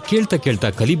 ಅಂದ್ರೆ ಕೇಳ್ತಾ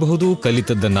ಕಲಿಬಹುದು,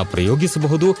 ಕಲಿತದ್ದನ್ನ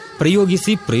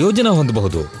ಪ್ರಯೋಗಿಸಿ ಪ್ರಯೋಜನ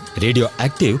ಹೊಂದಬಹುದು. ರೇಡಿಯೋ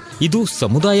ಆಕ್ಟಿವ್ ಇದು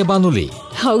ಸಮುದಾಯ ಬಾನುಲಿ.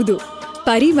 ಹೌದು,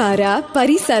 ಪರಿವಾರ,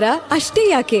 ಪರಿಸರ ಅಷ್ಟೇ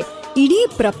ಯಾಕೆ, ಇಡೀ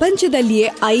ಪ್ರಪಂಚದಲ್ಲಿಯೇ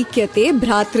ಐಕ್ಯತೆ,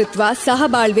 ಭ್ರಾತೃತ್ವ,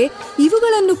 ಸಹಬಾಳ್ವೆ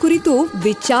ಇವುಗಳನ್ನು ಕುರಿತು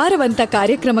ವಿಚಾರವಂತ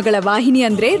ಕಾರ್ಯಕ್ರಮಗಳ ವಾಹಿನಿ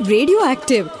ಅಂದ್ರೆ ರೇಡಿಯೋ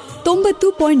ಆಕ್ಟಿವ್.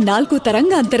 90.4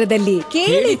 ತರಂಗಾಂತರದಲ್ಲಿ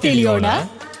ಕೇಳಿ ತಿಳಿಯೋಣ,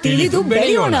 ತಿಳಿದು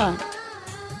ಬೆಳೆಯೋಣ.